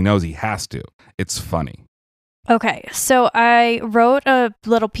straight because he knows he has to. It's funny. Okay, so I wrote a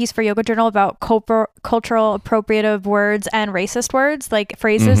little piece for Yoga Journal about cultural appropriative words and racist words, like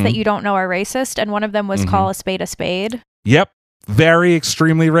phrases that you don't know are racist, and one of them was call a spade a spade. Yep, very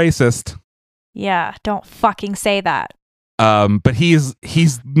extremely racist. Yeah, don't fucking say that. But he's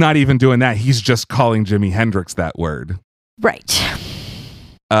not even doing that. He's just calling Jimi Hendrix that word. Right.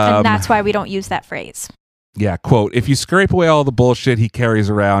 And that's why we don't use that phrase. Yeah, quote, if you scrape away all the bullshit he carries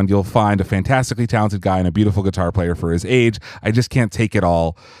around, you'll find a fantastically talented guy and a beautiful guitar player for his age. I just can't take it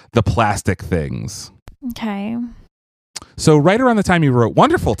all. The plastic things. Okay. So right around the time he wrote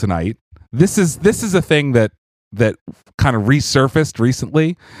Wonderful Tonight, this is a thing that kind of resurfaced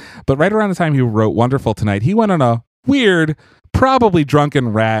recently. But right around the time he wrote Wonderful Tonight, he went on a weird, probably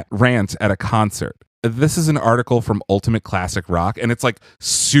drunken rant at a concert. This is an article from Ultimate Classic Rock, and it's like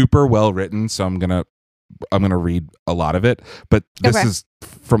super well written, so I'm gonna read a lot of it, but this is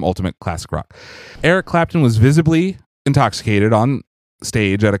from Ultimate Classic Rock. Eric Clapton was visibly intoxicated on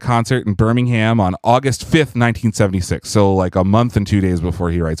stage at a concert in Birmingham on August 5th, 1976, so like a month and 2 days before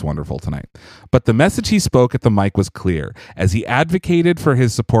he writes Wonderful Tonight. But the message he spoke at the mic was clear, as he advocated for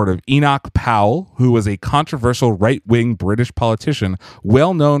his support of Enoch Powell, who was a controversial right-wing British politician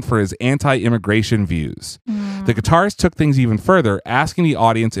well known for his anti-immigration views. The guitarist took things even further, asking the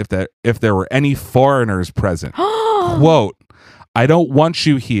audience if there were any foreigners present. Quote, I don't want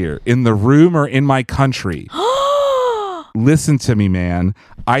you here, in the room or in my country. Listen to me, man.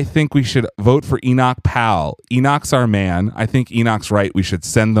 I think we should vote for Enoch Powell. Enoch's our man. I think Enoch's right. We should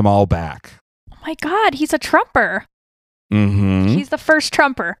send them all back. Oh my God, he's a Trumper. Mm-hmm. He's the first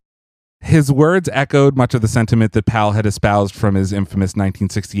Trumper. His words echoed much of the sentiment that Powell had espoused from his infamous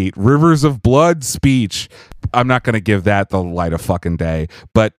 1968 Rivers of Blood speech. I'm not going to give that the light of fucking day,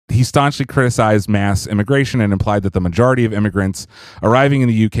 but he staunchly criticized mass immigration and implied that the majority of immigrants arriving in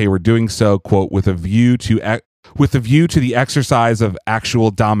the UK were doing so, quote, with a view to the exercise of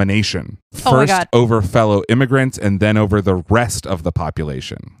actual domination, Oh my first God. over fellow immigrants and then over the rest of the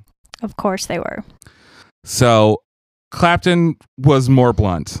population. Of course they were. So Clapton was more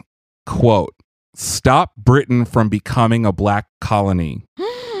blunt. Quote, stop Britain from becoming a black colony.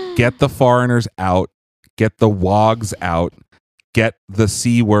 Get the foreigners out. Get the wogs out. Get the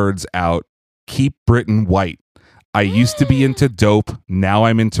C words out. Keep Britain white. I used to be into dope. Now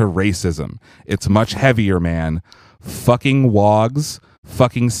I'm into racism. It's much heavier, man. Fucking wogs.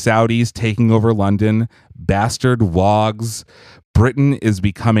 Fucking Saudis taking over London. Bastard wogs. Britain is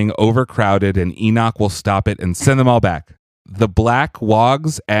becoming overcrowded and Enoch will stop it and send them all back. The black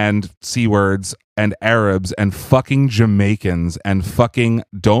wogs and C words and Arabs and fucking Jamaicans and fucking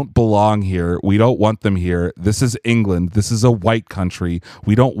don't belong here. We don't want them here. This is England. This is a white country.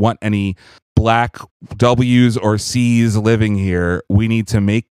 We don't want any black W's or C's living here. We need to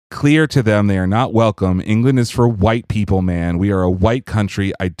make clear to them they are not welcome. England is for white people, man. We are a white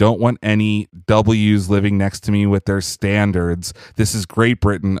country. I don't want any W's living next to me with their standards. This is Great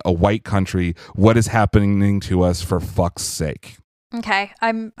Britain, a white country. What is happening to us, for fuck's sake? Okay,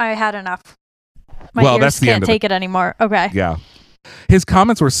 I had enough. My Well, ears that's the end can't of take it anymore. Okay. Yeah. His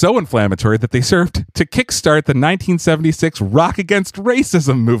comments were so inflammatory that they served to kickstart the 1976 Rock Against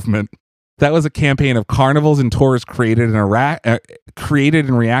Racism movement. That was a campaign of carnivals and tours created in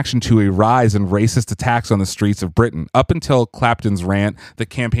reaction to a rise in racist attacks on the streets of Britain. Up until Clapton's rant, the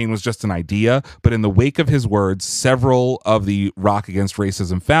campaign was just an idea, but in the wake of his words, several of the Rock Against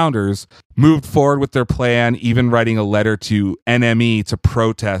Racism founders moved forward with their plan, even writing a letter to NME to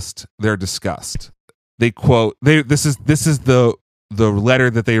protest their disgust. They quote, this is the letter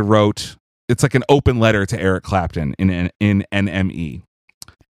that they wrote. It's like an open letter to Eric Clapton in NME.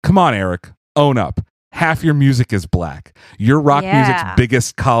 Come on, Eric, own up. Half your music is black. You're rock music's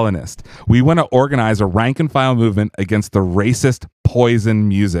biggest colonist. We want to organize a rank and file movement against the racist poison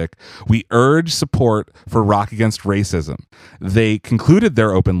music. We urge support for Rock Against Racism. They concluded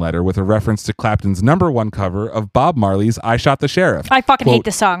their open letter with a reference to Clapton's #1 cover of Bob Marley's I Shot the Sheriff. I fucking Quote, hate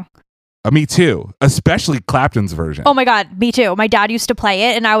this song. Me too, especially Clapton's version. Oh my God, me too. My dad used to play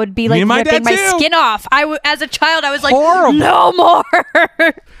it and I would be Me like and my ripping dad my too. skin off. As a child, I was like, Horrible. no more.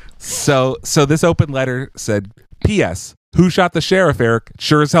 So this open letter said, P.S. Who shot the sheriff, Eric?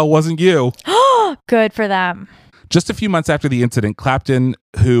 Sure as hell wasn't you. Good for them. Just a few months after the incident, Clapton,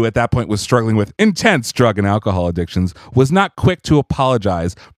 who at that point was struggling with intense drug and alcohol addictions, was not quick to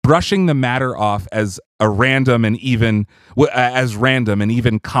apologize, brushing the matter off as random and even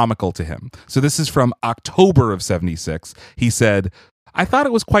comical to him. So this is from October of 76. He said, I thought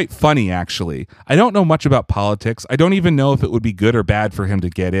it was quite funny, actually. I don't know much about politics. I don't even know if it would be good or bad for him to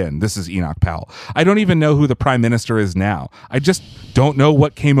get in. This is Enoch Powell. I don't even know who the prime minister is now. I just don't know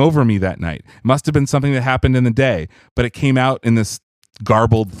what came over me that night. It must have been something that happened in the day, but it came out in this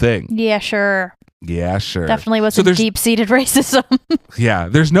garbled thing. Yeah, sure. Yeah, sure. Definitely was So some there's- deep-seated racism. Yeah,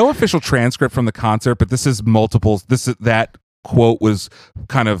 there's no official transcript from the concert, but this is that quote was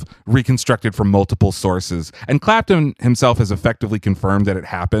kind of reconstructed from multiple sources. And Clapton himself has effectively confirmed that it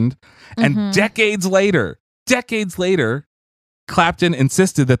happened. And decades later, Clapton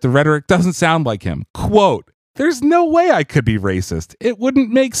insisted that the rhetoric doesn't sound like him. Quote, there's no way I could be racist. It wouldn't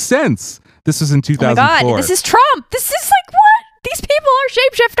make sense. This was in Oh my 2004. God, this is Trump. This is like, what? These people are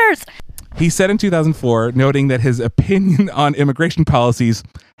shapeshifters. He said in 2004, noting that his opinion on immigration policies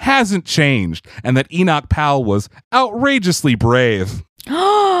hasn't changed and that Enoch Powell was outrageously brave.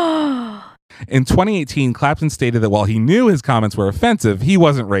 In 2018, Clapton stated that while he knew his comments were offensive, he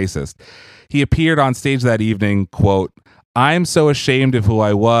wasn't racist. He appeared on stage that evening, quote, I'm so ashamed of who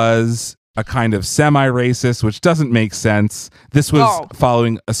I was, a kind of semi-racist, which doesn't make sense. This was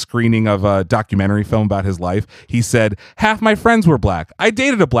following a screening of a documentary film about his life. He said, half my friends were black. I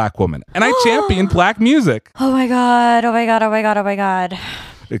dated a black woman, and I championed black music. Oh my God. Oh my God. Oh my God. Oh my God.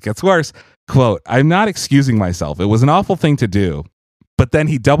 It gets worse. Quote, I'm not excusing myself. It was an awful thing to do. But then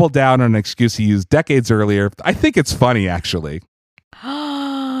he doubled down on an excuse he used decades earlier. I think it's funny, actually.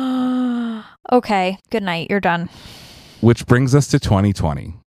 Okay. Good night. You're done. Which brings us to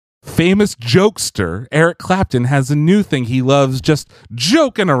 2020. Famous jokester Eric Clapton has a new thing he loves just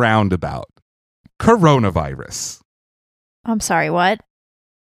joking around about. Coronavirus. I'm sorry, what?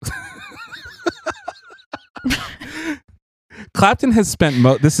 Clapton has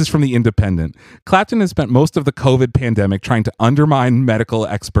spent this is from The Independent. Clapton has spent most of the COVID pandemic trying to undermine medical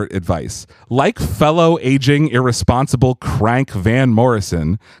expert advice. Like fellow aging, irresponsible crank Van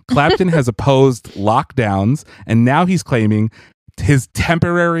Morrison, Clapton has opposed lockdowns, and now he's claiming his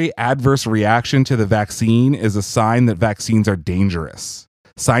temporary adverse reaction to the vaccine is a sign that vaccines are dangerous.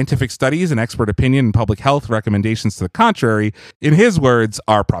 Scientific studies and expert opinion and public health recommendations to the contrary, in his words,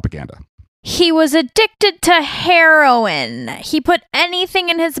 are propaganda. He was addicted to heroin. He put anything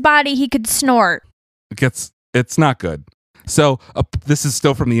in his body he could snort. It's not good. So this is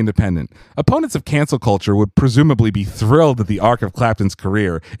still from The Independent. Opponents of cancel culture would presumably be thrilled at the arc of Clapton's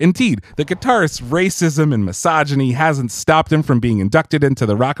career. Indeed, the guitarist's racism and misogyny hasn't stopped him from being inducted into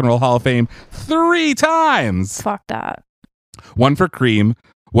the Rock and Roll Hall of Fame 3 times. Fuck that. 1 for Cream,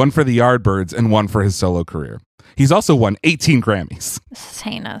 1 for the Yardbirds, and 1 for his solo career. He's also won 18 Grammys. This is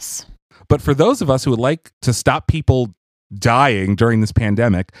heinous. But for those of us who would like to stop people dying during this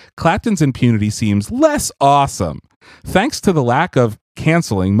pandemic, Clapton's impunity seems less awesome. Thanks to the lack of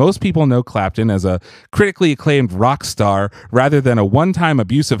canceling, most people know Clapton as a critically acclaimed rock star rather than a one-time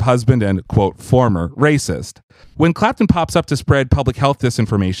abusive husband and, quote, former racist. When Clapton pops up to spread public health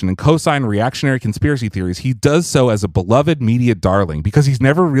disinformation and co-sign reactionary conspiracy theories, he does so as a beloved media darling because he's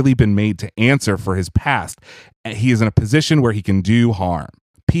never really been made to answer for his past. He is in a position where he can do harm.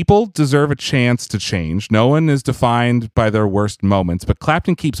 People deserve a chance to change. No one is defined by their worst moments, but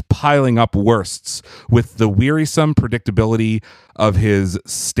Clapton keeps piling up worsts with the wearisome predictability of his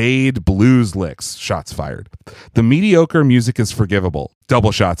staid blues licks. Shots fired. The mediocre music is forgivable.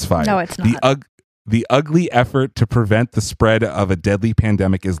 Double shots fired. No, it's not. The ugly effort to prevent the spread of a deadly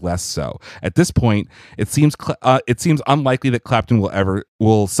pandemic is less so. At this point, it seems unlikely that Clapton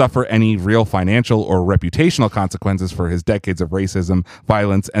will suffer any real financial or reputational consequences for his decades of racism,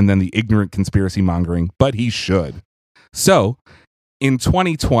 violence, and then the ignorant conspiracy mongering, but he should. So, in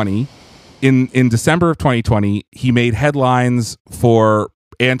 2020, in December of 2020, he made headlines for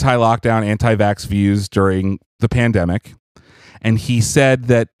anti-lockdown, anti-vax views during the pandemic. And he said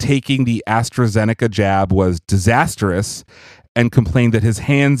that taking the AstraZeneca jab was disastrous and complained that his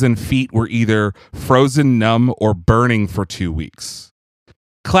hands and feet were either frozen, numb, or burning for 2 weeks.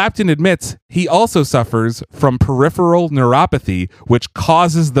 Clapton admits he also suffers from peripheral neuropathy, which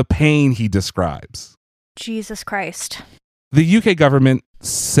causes the pain he describes. Jesus Christ. The UK government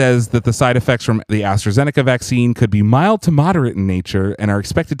says that the side effects from the AstraZeneca vaccine could be mild to moderate in nature and are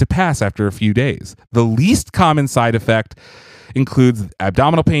expected to pass after a few days. The least common side effect includes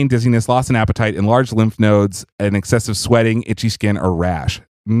abdominal pain, dizziness, loss in appetite, enlarged lymph nodes, and excessive sweating, itchy skin, or rash.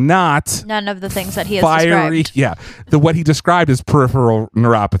 None of the things that he has fiery, described. Yeah. What he described is peripheral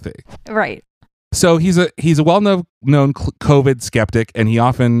neuropathy. Right. So he's a well-known COVID skeptic, and he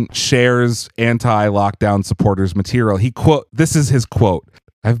often shares anti-lockdown supporters material. This is his quote: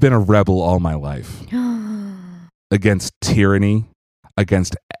 "I've been a rebel all my life against tyranny,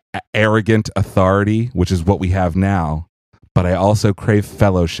 against arrogant authority, which is what we have now. But I also crave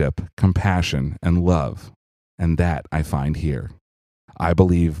fellowship, compassion, and love. And that I find here. I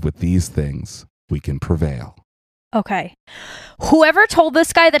believe with these things, we can prevail." Okay. Whoever told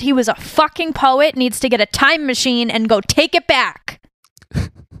this guy that he was a fucking poet needs to get a time machine and go take it back.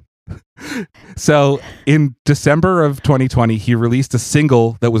 So in December of 2020, he released a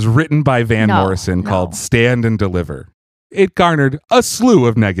single that was written by Van Morrison called Stand and Deliver. It garnered a slew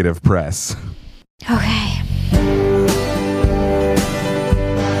of negative press. Okay.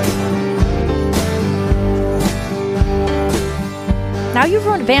 Now you've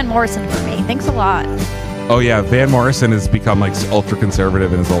ruined Van Morrison for me. Thanks a lot. Oh yeah, Van Morrison has become like ultra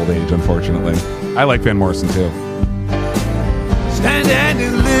conservative in his old age, unfortunately. I like Van Morrison too. Stand and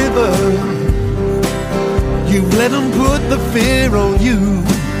deliver. You let them put the fear on you.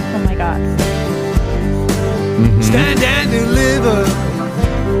 Oh my God. Mm-hmm. Stand and deliver.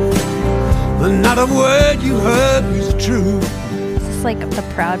 Not a word you heard was true. Is this like the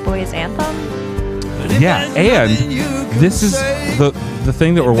Proud Boys anthem? Yeah, and this is the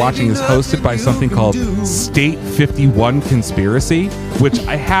thing that we're watching is hosted by something called State 51 Conspiracy, which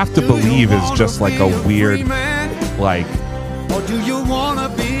I have to believe is just like a weird, like,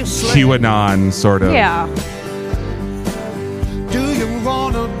 QAnon sort of. Yeah. Do you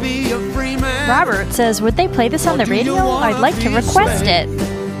wanna be a free man? Robert says, would they play this on the radio? I'd like to request it.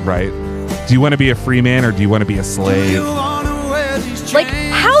 Right. Do you want to be a free man or do you want to be a slave? Like,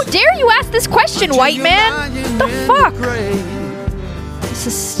 how dare you ask this question, white man? What the fuck? This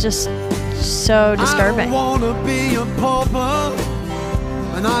is just so disturbing. I don't wanna be a pauper,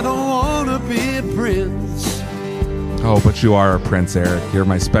 and I don't wanna be a prince. Oh, but you are a prince, Eric. You're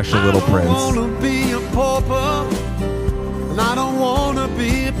my special little I don't prince. wanna be a pauper, and I don't wanna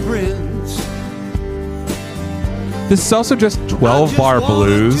be a prince. This is also just 12 bar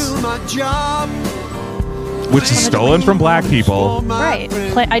blues, which is stolen from black people. Right.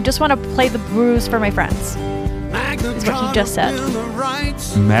 I just want to play the blues for my friends. Is what he just said.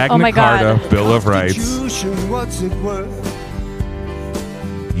 Magna Oh my Carta, God. Bill of Rights. What's it worth?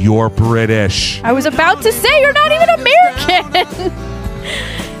 You're British. I was about to say you're not even American.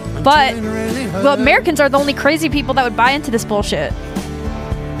 But, well, Americans are the only crazy people that would buy into this bullshit.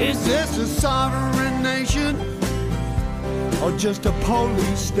 Is this a sovereign nation or just a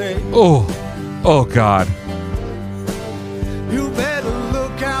police state? Oh God. You better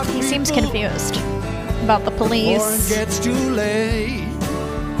look out. He seems people, confused about the before it police. gets too late.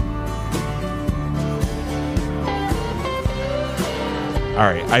 All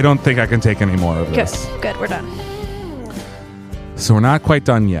right, I don't think I can take any more of Good, this. good, we're done. So we're not quite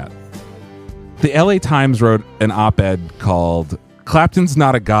done yet. The LA Times wrote an op-ed called "Clapton's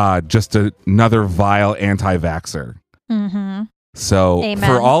Not a God, Just Another Vile Anti-Vaxxer." Mm-hmm. So Amen.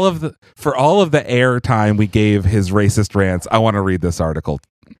 for all of the airtime we gave his racist rants, I want to read this article.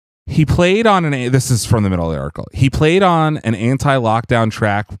 He played on this is from the middle of the article. He played on an anti-lockdown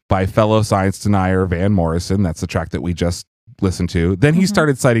track by fellow science denier Van Morrison. That's the track that we just listened to. Then he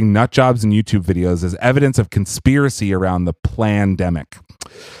started citing nut jobs and YouTube videos as evidence of conspiracy around the plandemic.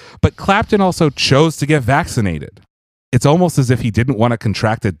 But Clapton also chose to get vaccinated. It's almost as if he didn't want to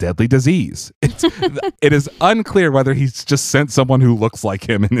contract a deadly disease. It is unclear whether he's just sent someone who looks like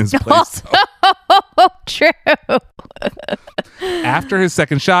him in his place. True. After his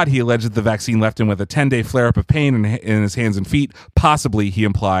second shot, he alleged that the vaccine left him with a 10-day flare-up of pain in his hands and feet, possibly, he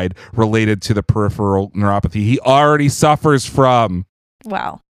implied, related to the peripheral neuropathy he already suffers from.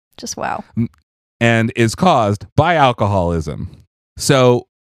 Wow. Just wow. And is caused by alcoholism. So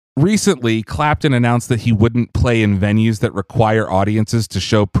recently, Clapton announced that he wouldn't play in venues that require audiences to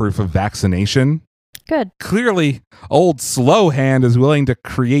show proof of vaccination. Good. Clearly, old Slowhand is willing to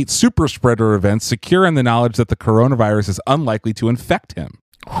create super spreader events secure in the knowledge that the coronavirus is unlikely to infect him.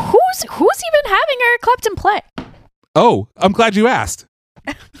 Who's even having Eric Clapton play? Oh, I'm glad you asked.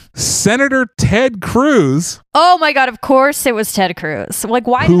 Senator Ted Cruz, Oh my God, of course it was Ted Cruz. Like,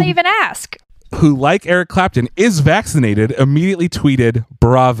 why Who- did they even ask? who, like Eric Clapton, is vaccinated, immediately tweeted,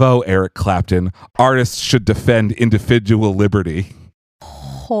 "Bravo, Eric Clapton. Artists should defend individual liberty."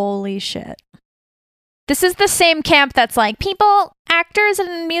 Holy shit. This is the same camp that's like, actors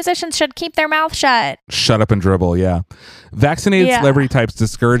and musicians should keep their mouth shut. Shut up and dribble, yeah. Vaccinated Yeah. celebrity types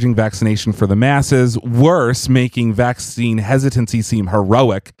discouraging vaccination for the masses. Worse, making vaccine hesitancy seem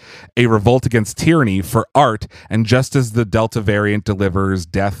heroic, a revolt against tyranny for art, and just as the Delta variant delivers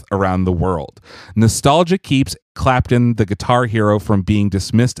death around the world. Nostalgia keeps Clapton, the guitar hero, from being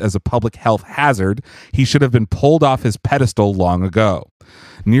dismissed as a public health hazard. He should have been pulled off his pedestal long ago.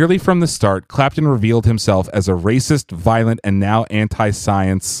 Nearly from the start, Clapton revealed himself as a racist, violent, and now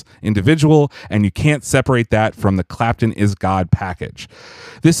anti-science individual, and you can't separate that from the Clapton is God package.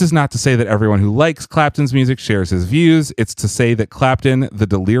 This is not to say that everyone who likes Clapton's music shares his views. It's to say that Clapton, the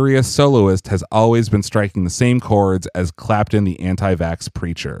delirious soloist, has always been striking the same chords as Clapton, the anti-vax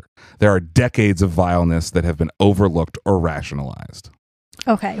preacher. There are decades of vileness that have been overlooked or rationalized.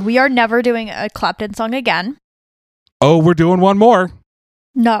 Okay, we are never doing a Clapton song again. Oh, we're doing one more.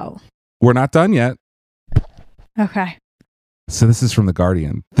 No. We're not done yet. Okay. So this is from The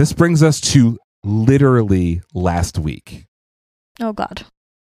Guardian. This brings us to literally last week. Oh God.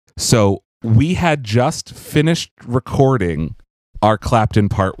 So we had just finished recording our Clapton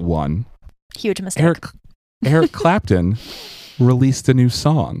Part 1. Huge mistake. Eric Clapton released a new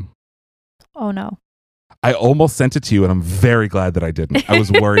song. Oh no. I almost sent it to you, and I'm very glad that I didn't. I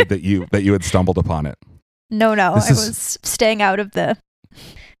was worried that you had stumbled upon it. No. This I is- was staying out of the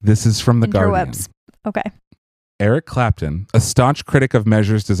This is from The Guardian. interwebs. Okay. Eric Clapton, a staunch critic of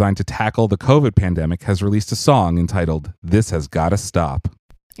measures designed to tackle the COVID pandemic, has released a song entitled "This Has Gotta Stop."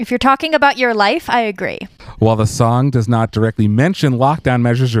 If you're talking about your life, I agree. While the song does not directly mention lockdown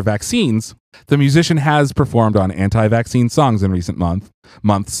measures or vaccines, the musician has performed on anti-vaccine songs in recent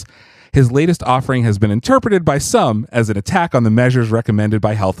months. His latest offering has been interpreted by some as an attack on the measures recommended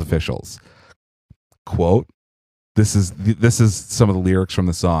by health officials. Quote, this is some of the lyrics from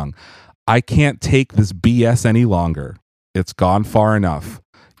the song. "I can't take this BS any longer. It's gone far enough.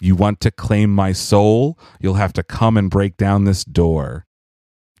 You want to claim my soul? You'll have to come and break down this door."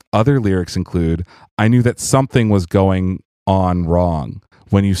 Other lyrics include, "I knew that something was going on wrong.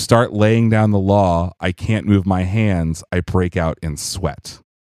 When you start laying down the law, I can't move my hands. I break out in sweat."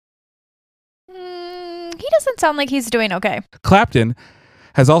 He doesn't sound like he's doing okay. Clapton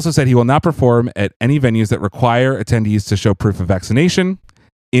has also said he will not perform at any venues that require attendees to show proof of vaccination.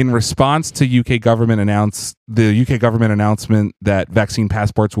 In response to the UK government announcement that vaccine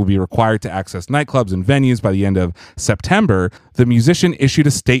passports will be required to access nightclubs and venues by the end of September, the musician issued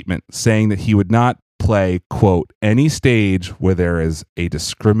a statement saying that he would not play, quote, any stage where there is a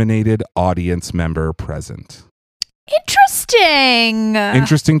discriminated audience member present.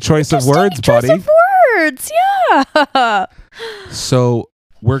 Interesting choice of words, choice buddy. Of words, yeah. So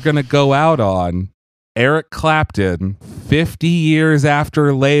we're going to go out on Eric Clapton, 50 years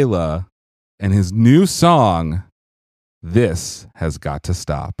after Layla, and his new song, This Has Got to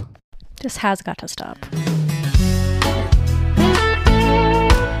Stop. This has got to stop.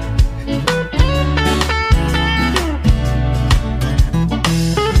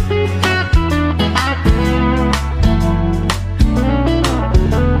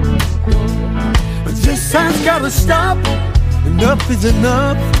 This has gotta stop. Enough is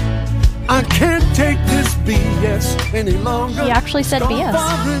enough. I can't take this BS any longer. He actually said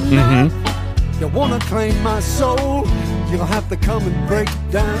BS. You wanna claim my soul? You'll have to come and break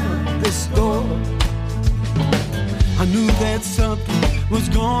down this door. I knew that something was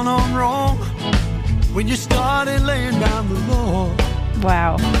going on wrong when you started laying down the law.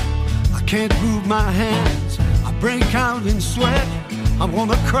 Wow. I can't move my hands. I break out in sweat. I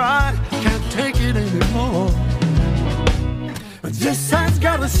wanna cry. Can't take it anymore. This has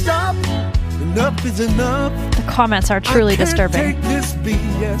gotta stop. Enough is enough. The comments are truly disturbing.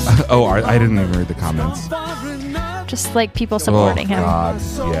 Oh, I didn't even read the comments. Just like people supporting him. God,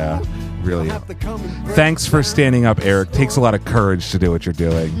 yeah, really. Thanks for standing up, Eric. Takes a lot of courage to do what you're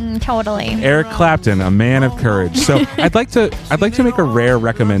doing. Totally. Eric Clapton, a man of courage. So I'd like to make a rare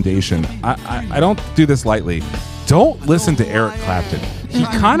recommendation. I don't do this lightly. Don't listen to Eric Clapton. He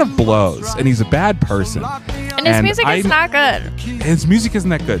kind of blows, and he's a bad person. And his music is not good. His music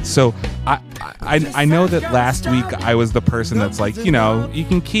isn't that good. So I know that last week I was the person that's like, you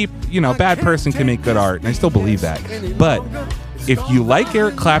can keep, bad person can make good art, and I still believe that. But if you like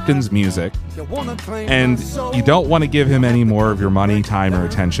Eric Clapton's music and you don't want to give him any more of your money, time, or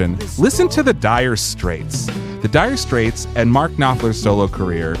attention, listen to the Dire Straits. The Dire Straits and Mark Knopfler's solo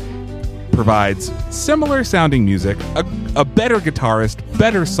career provides similar sounding music, a better guitarist,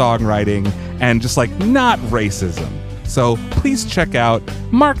 better songwriting, and just like not racism. So please check out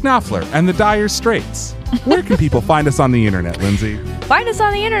Mark Knopfler and the Dire Straits. Where can people find us on the internet, Lindsay? Find us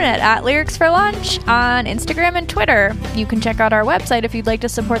on the internet at Lyrics for Lunch on Instagram and Twitter. You can check out our website if you'd like to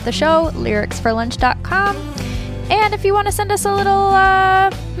support the show, lyricsforlunch.com. And if you want to send us a little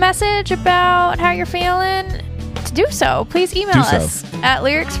message about how you're feeling, to do so, please email us at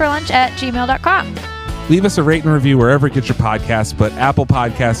lyricsforlunch@gmail.com. Leave us a rate and review wherever you get your podcasts, but Apple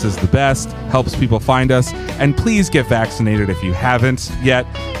Podcasts is the best, helps people find us. And please get vaccinated if you haven't yet.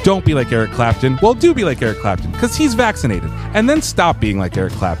 Don't be like Eric Clapton. Well, do be like Eric Clapton, because he's vaccinated. And then stop being like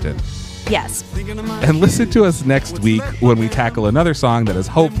Eric Clapton. Yes. And listen to us next week when we tackle another song that is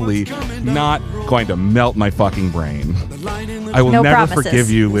hopefully not going to melt my fucking brain. I will never forgive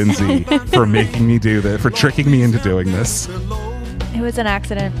you, Lindsay, for making me do this, for tricking me into doing this. It was an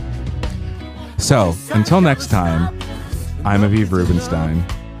accident. So, until next time, I'm Aviv Rubenstein.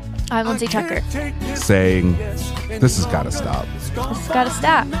 I'm Lindsay Tucker. Saying, this has got to stop. This has got to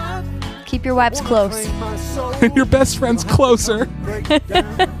stop. Keep your wives close. And your best friends closer.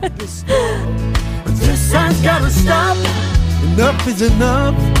 This has gotta stop. Enough is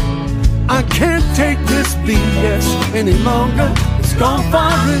enough. I can't take this BS any longer. It's gone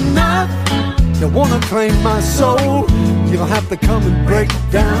far enough. You wanna claim my soul? You'll have to come and break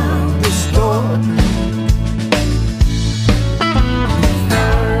down this door.